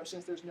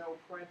 Since there's no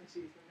parentheses,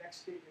 the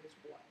next statement is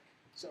blank.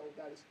 So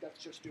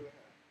that's just doing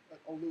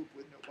a loop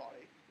with no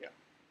body. Yeah.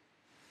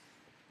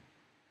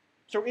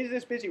 So is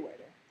this busy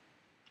waiting?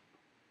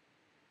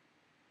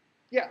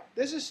 Yeah,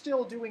 this is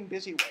still doing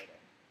busy waiting.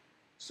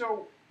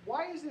 So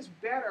why is this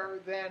better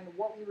than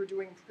what we were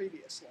doing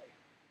previously?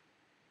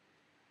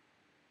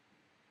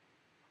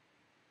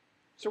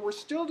 So we're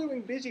still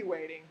doing busy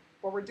waiting,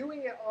 but we're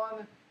doing it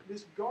on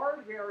this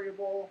guard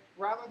variable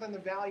rather than the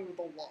value of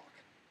the lock.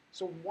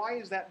 So why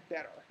is that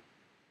better?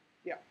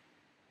 Yeah.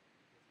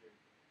 Because you're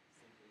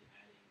simply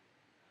adding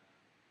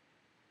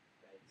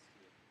threads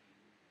to a queue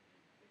and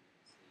then putting them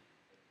to sleep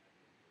instead of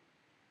having them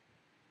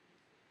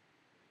wait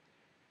continuously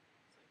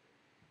right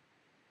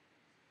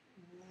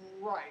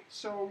there. Right.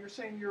 So you're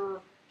saying you're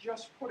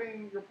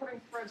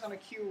putting threads on a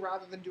queue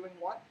rather than doing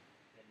what?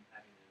 Then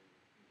having them,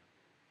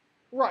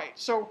 Right.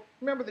 So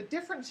remember the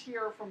difference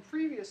here from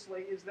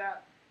previously is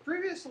that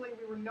previously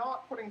we were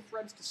not putting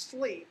threads to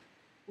sleep.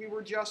 We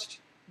were just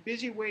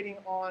busy waiting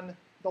on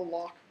the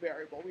lock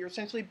variable. We were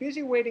essentially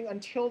busy waiting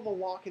until the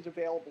lock is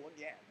available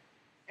again.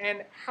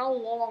 And how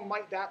long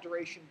might that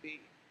duration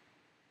be?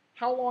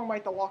 How long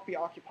might the lock be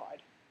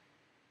occupied?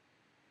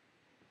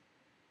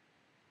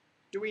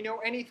 Do we know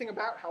anything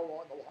about how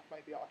long the lock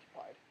might be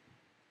occupied?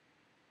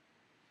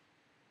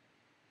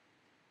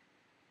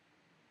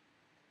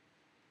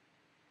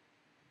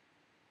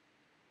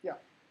 Yeah.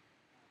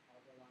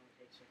 However long it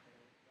takes for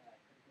critical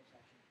section to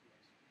be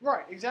executed.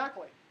 Right,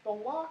 exactly. The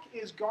lock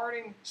is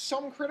guarding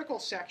some critical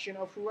section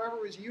of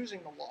whoever is using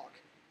the lock.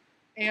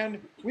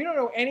 And we don't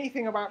know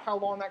anything about how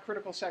long that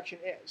critical section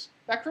is.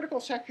 That critical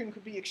section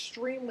could be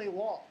extremely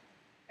long.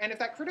 And if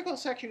that critical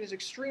section is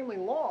extremely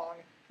long,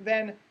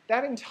 then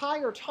that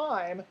entire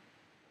time,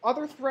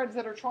 other threads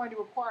that are trying to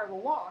acquire the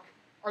lock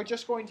are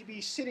just going to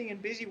be sitting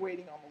and busy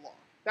waiting on the lock.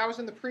 That was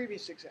in the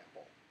previous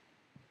example.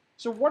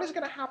 So what is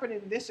going to happen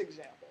in this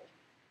example?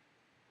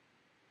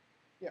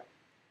 Yeah.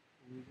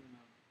 It's only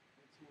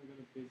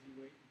gonna busy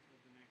wait until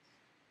the next,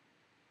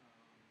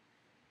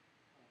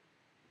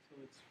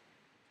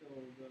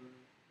 until the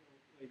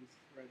latest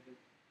thread that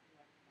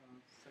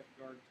set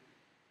guard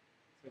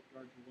to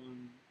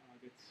one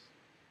gets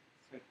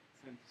sent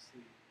to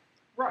sleep.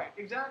 Right,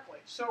 exactly.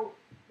 So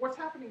what's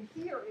happening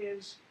here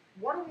is,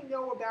 what do we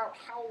know about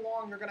how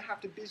long you're going to have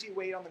to busy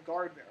wait on the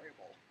guard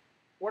variable?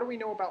 What do we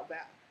know about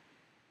that?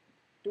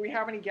 Do we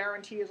have any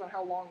guarantees on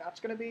how long that's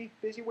going to be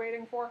busy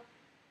waiting for?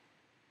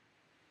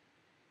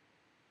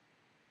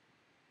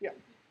 Yeah.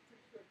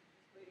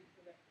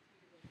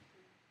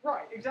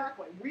 Right,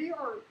 exactly. We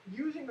are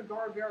using the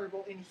guard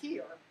variable in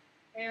here,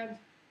 and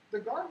the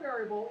guard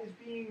variable is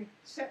being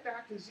set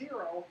back to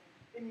 0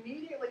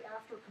 immediately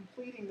after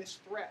completing this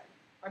thread.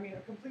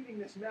 Completing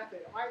this method,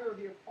 either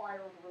the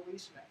acquire or the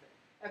release method.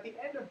 At the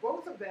end of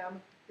both of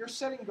them, you're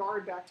setting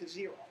guard back to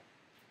 0.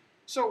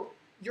 So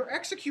you're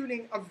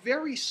executing a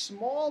very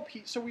small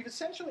piece. So we've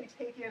essentially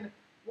taken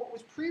what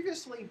was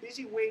previously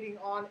busy waiting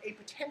on a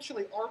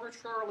potentially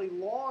arbitrarily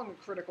long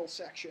critical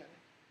section,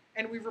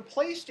 and we've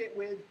replaced it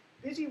with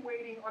busy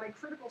waiting on a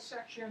critical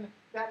section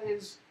that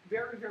is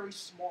very, very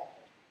small.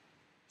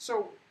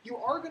 So you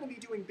are going to be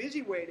doing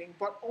busy waiting,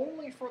 but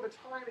only for the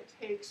time it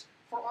takes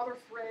for other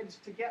threads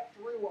to get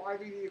through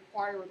either the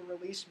acquire or the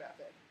release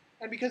method.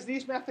 And because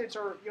these methods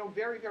are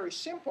very, very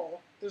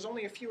simple, there's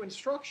only a few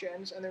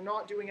instructions, and they're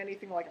not doing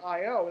anything like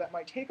I/O that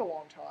might take a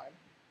long time,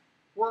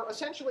 we're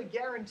essentially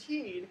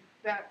guaranteed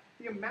that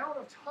the amount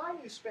of time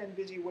you spend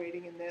busy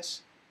waiting in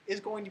this is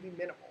going to be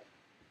minimal.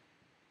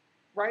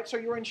 Right? So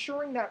you're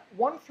ensuring that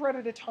one thread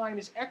at a time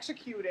is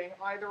executing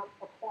either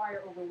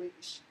acquire or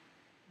release.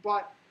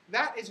 But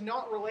that is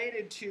not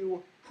related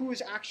to who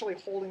is actually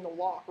holding the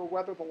lock or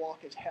whether the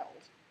lock is held.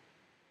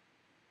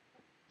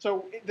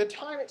 So the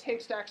time it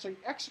takes to actually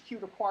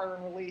execute acquire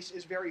and release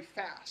is very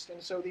fast,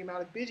 and so the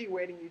amount of busy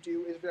waiting you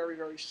do is very,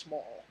 very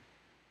small.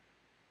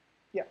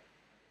 Yeah?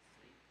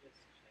 Sleep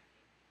just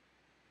checking,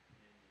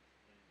 and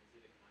is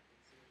it a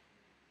context switch, and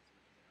then it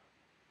switches out,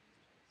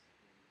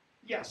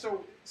 and Yeah,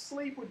 so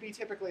sleep would be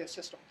typically a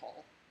system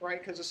call, right?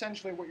 Because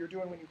essentially what you're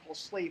doing when you call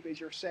sleep is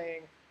you're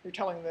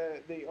telling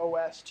the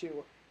OS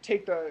to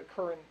take the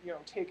current,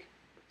 take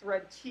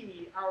thread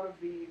T out of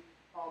the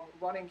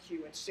running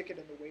queue and stick it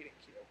in the waiting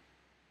queue.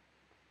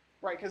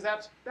 Right, because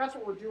that's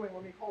what we're doing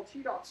when we call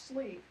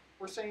t.sleep.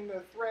 We're saying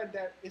the thread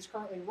that is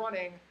currently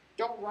running,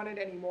 don't run it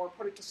anymore,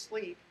 put it to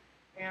sleep.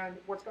 And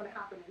what's going to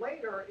happen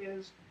later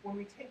is when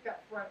we take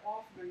that thread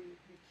off the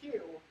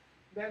queue,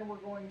 then we're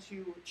going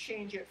to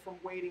change it from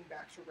waiting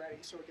back to ready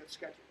so it gets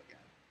scheduled again.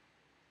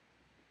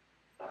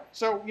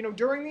 So,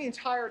 during the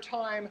entire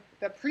time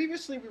that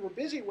previously we were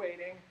busy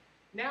waiting,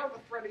 now the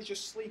thread is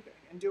just sleeping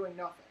and doing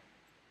nothing.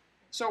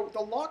 So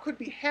the lock could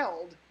be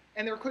held,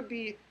 and there could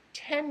be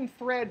 10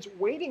 threads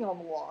waiting on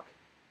the lock,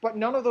 but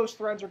none of those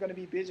threads are going to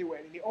be busy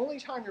waiting. The only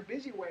time you're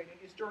busy waiting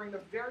is during the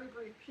very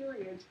brief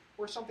periods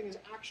where something is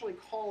actually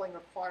calling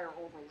acquire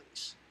or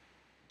release.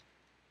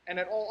 And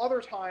at all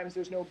other times,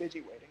 there's no busy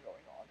waiting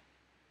going on.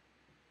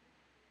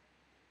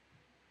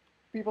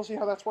 People see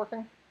how that's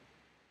working?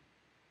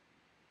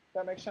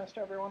 That makes sense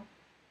to everyone?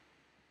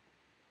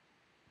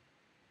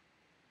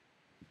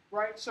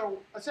 Right, so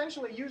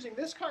essentially using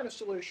this kind of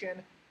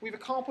solution, we've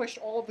accomplished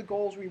all of the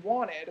goals we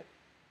wanted.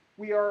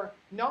 we are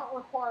not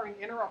requiring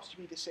interrupts to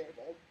be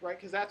disabled, right?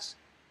 Because that's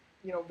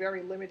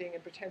very limiting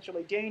and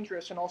potentially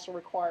dangerous, and also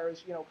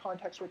requires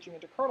context switching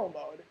into kernel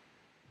mode.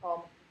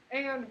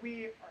 And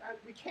we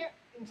can't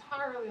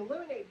entirely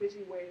eliminate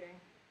busy waiting,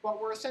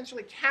 but we're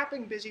essentially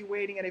capping busy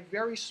waiting at a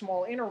very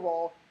small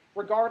interval,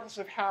 regardless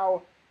of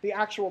how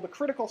the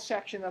critical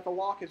section that the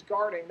lock is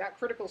guarding, that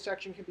critical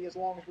section can be as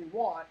long as we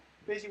want.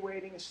 Busy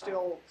waiting is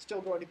still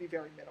going to be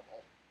very minimal.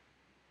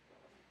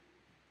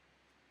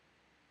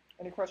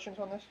 Any questions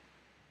on this?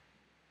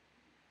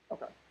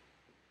 Okay.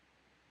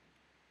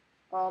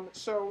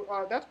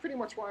 So that's pretty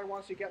much what I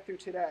wanted to get through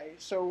today.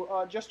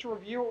 So just to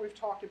review what we've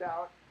talked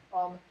about,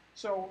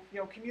 so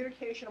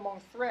communication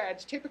among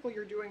threads, typically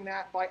you're doing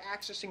that by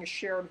accessing a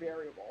shared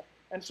variable.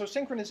 And so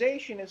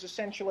synchronization is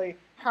essentially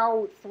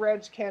how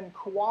threads can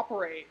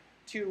cooperate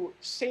to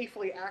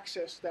safely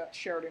access that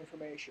shared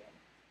information.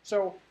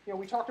 So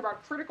we talked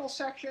about critical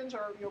sections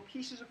are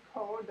pieces of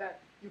code that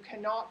you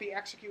cannot be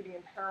executing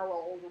in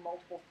parallel over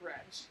multiple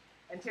threads.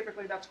 And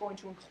typically that's going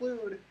to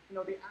include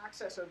the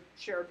access of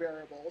shared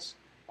variables.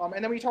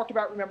 And then we talked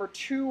about, remember,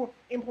 2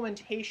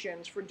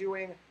 implementations for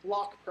doing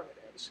lock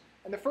primitives.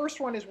 And the first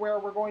one is where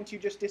we're going to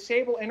just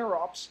disable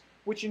interrupts,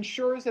 which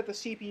ensures that the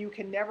CPU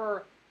can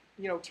never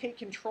take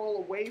control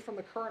away from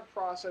the current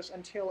process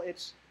until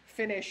it's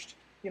finished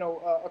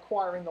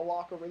acquiring the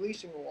lock or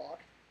releasing the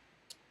lock.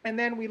 And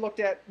then we looked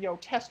at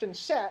test and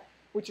set,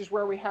 which is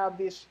where we have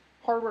this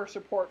hardware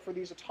support for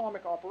these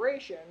atomic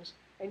operations.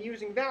 And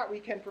using that, we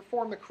can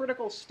perform the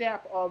critical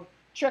step of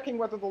checking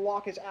whether the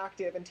lock is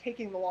active and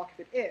taking the lock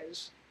if it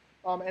is.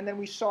 And then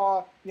we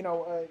saw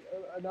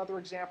another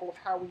example of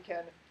how we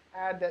can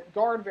add that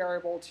guard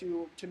variable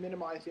to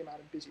minimize the amount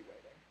of busy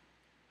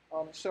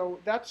waiting. So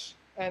that's,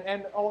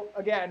 and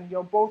again,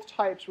 both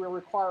types we're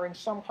requiring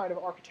some kind of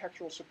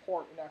architectural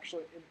support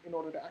in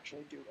order to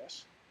actually do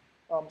this.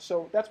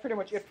 So that's pretty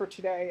much it for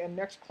today. And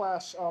next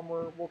class,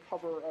 we'll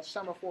cover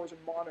semaphores and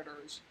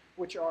monitors,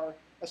 which are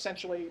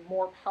essentially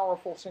more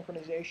powerful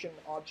synchronization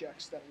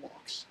objects than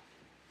locks.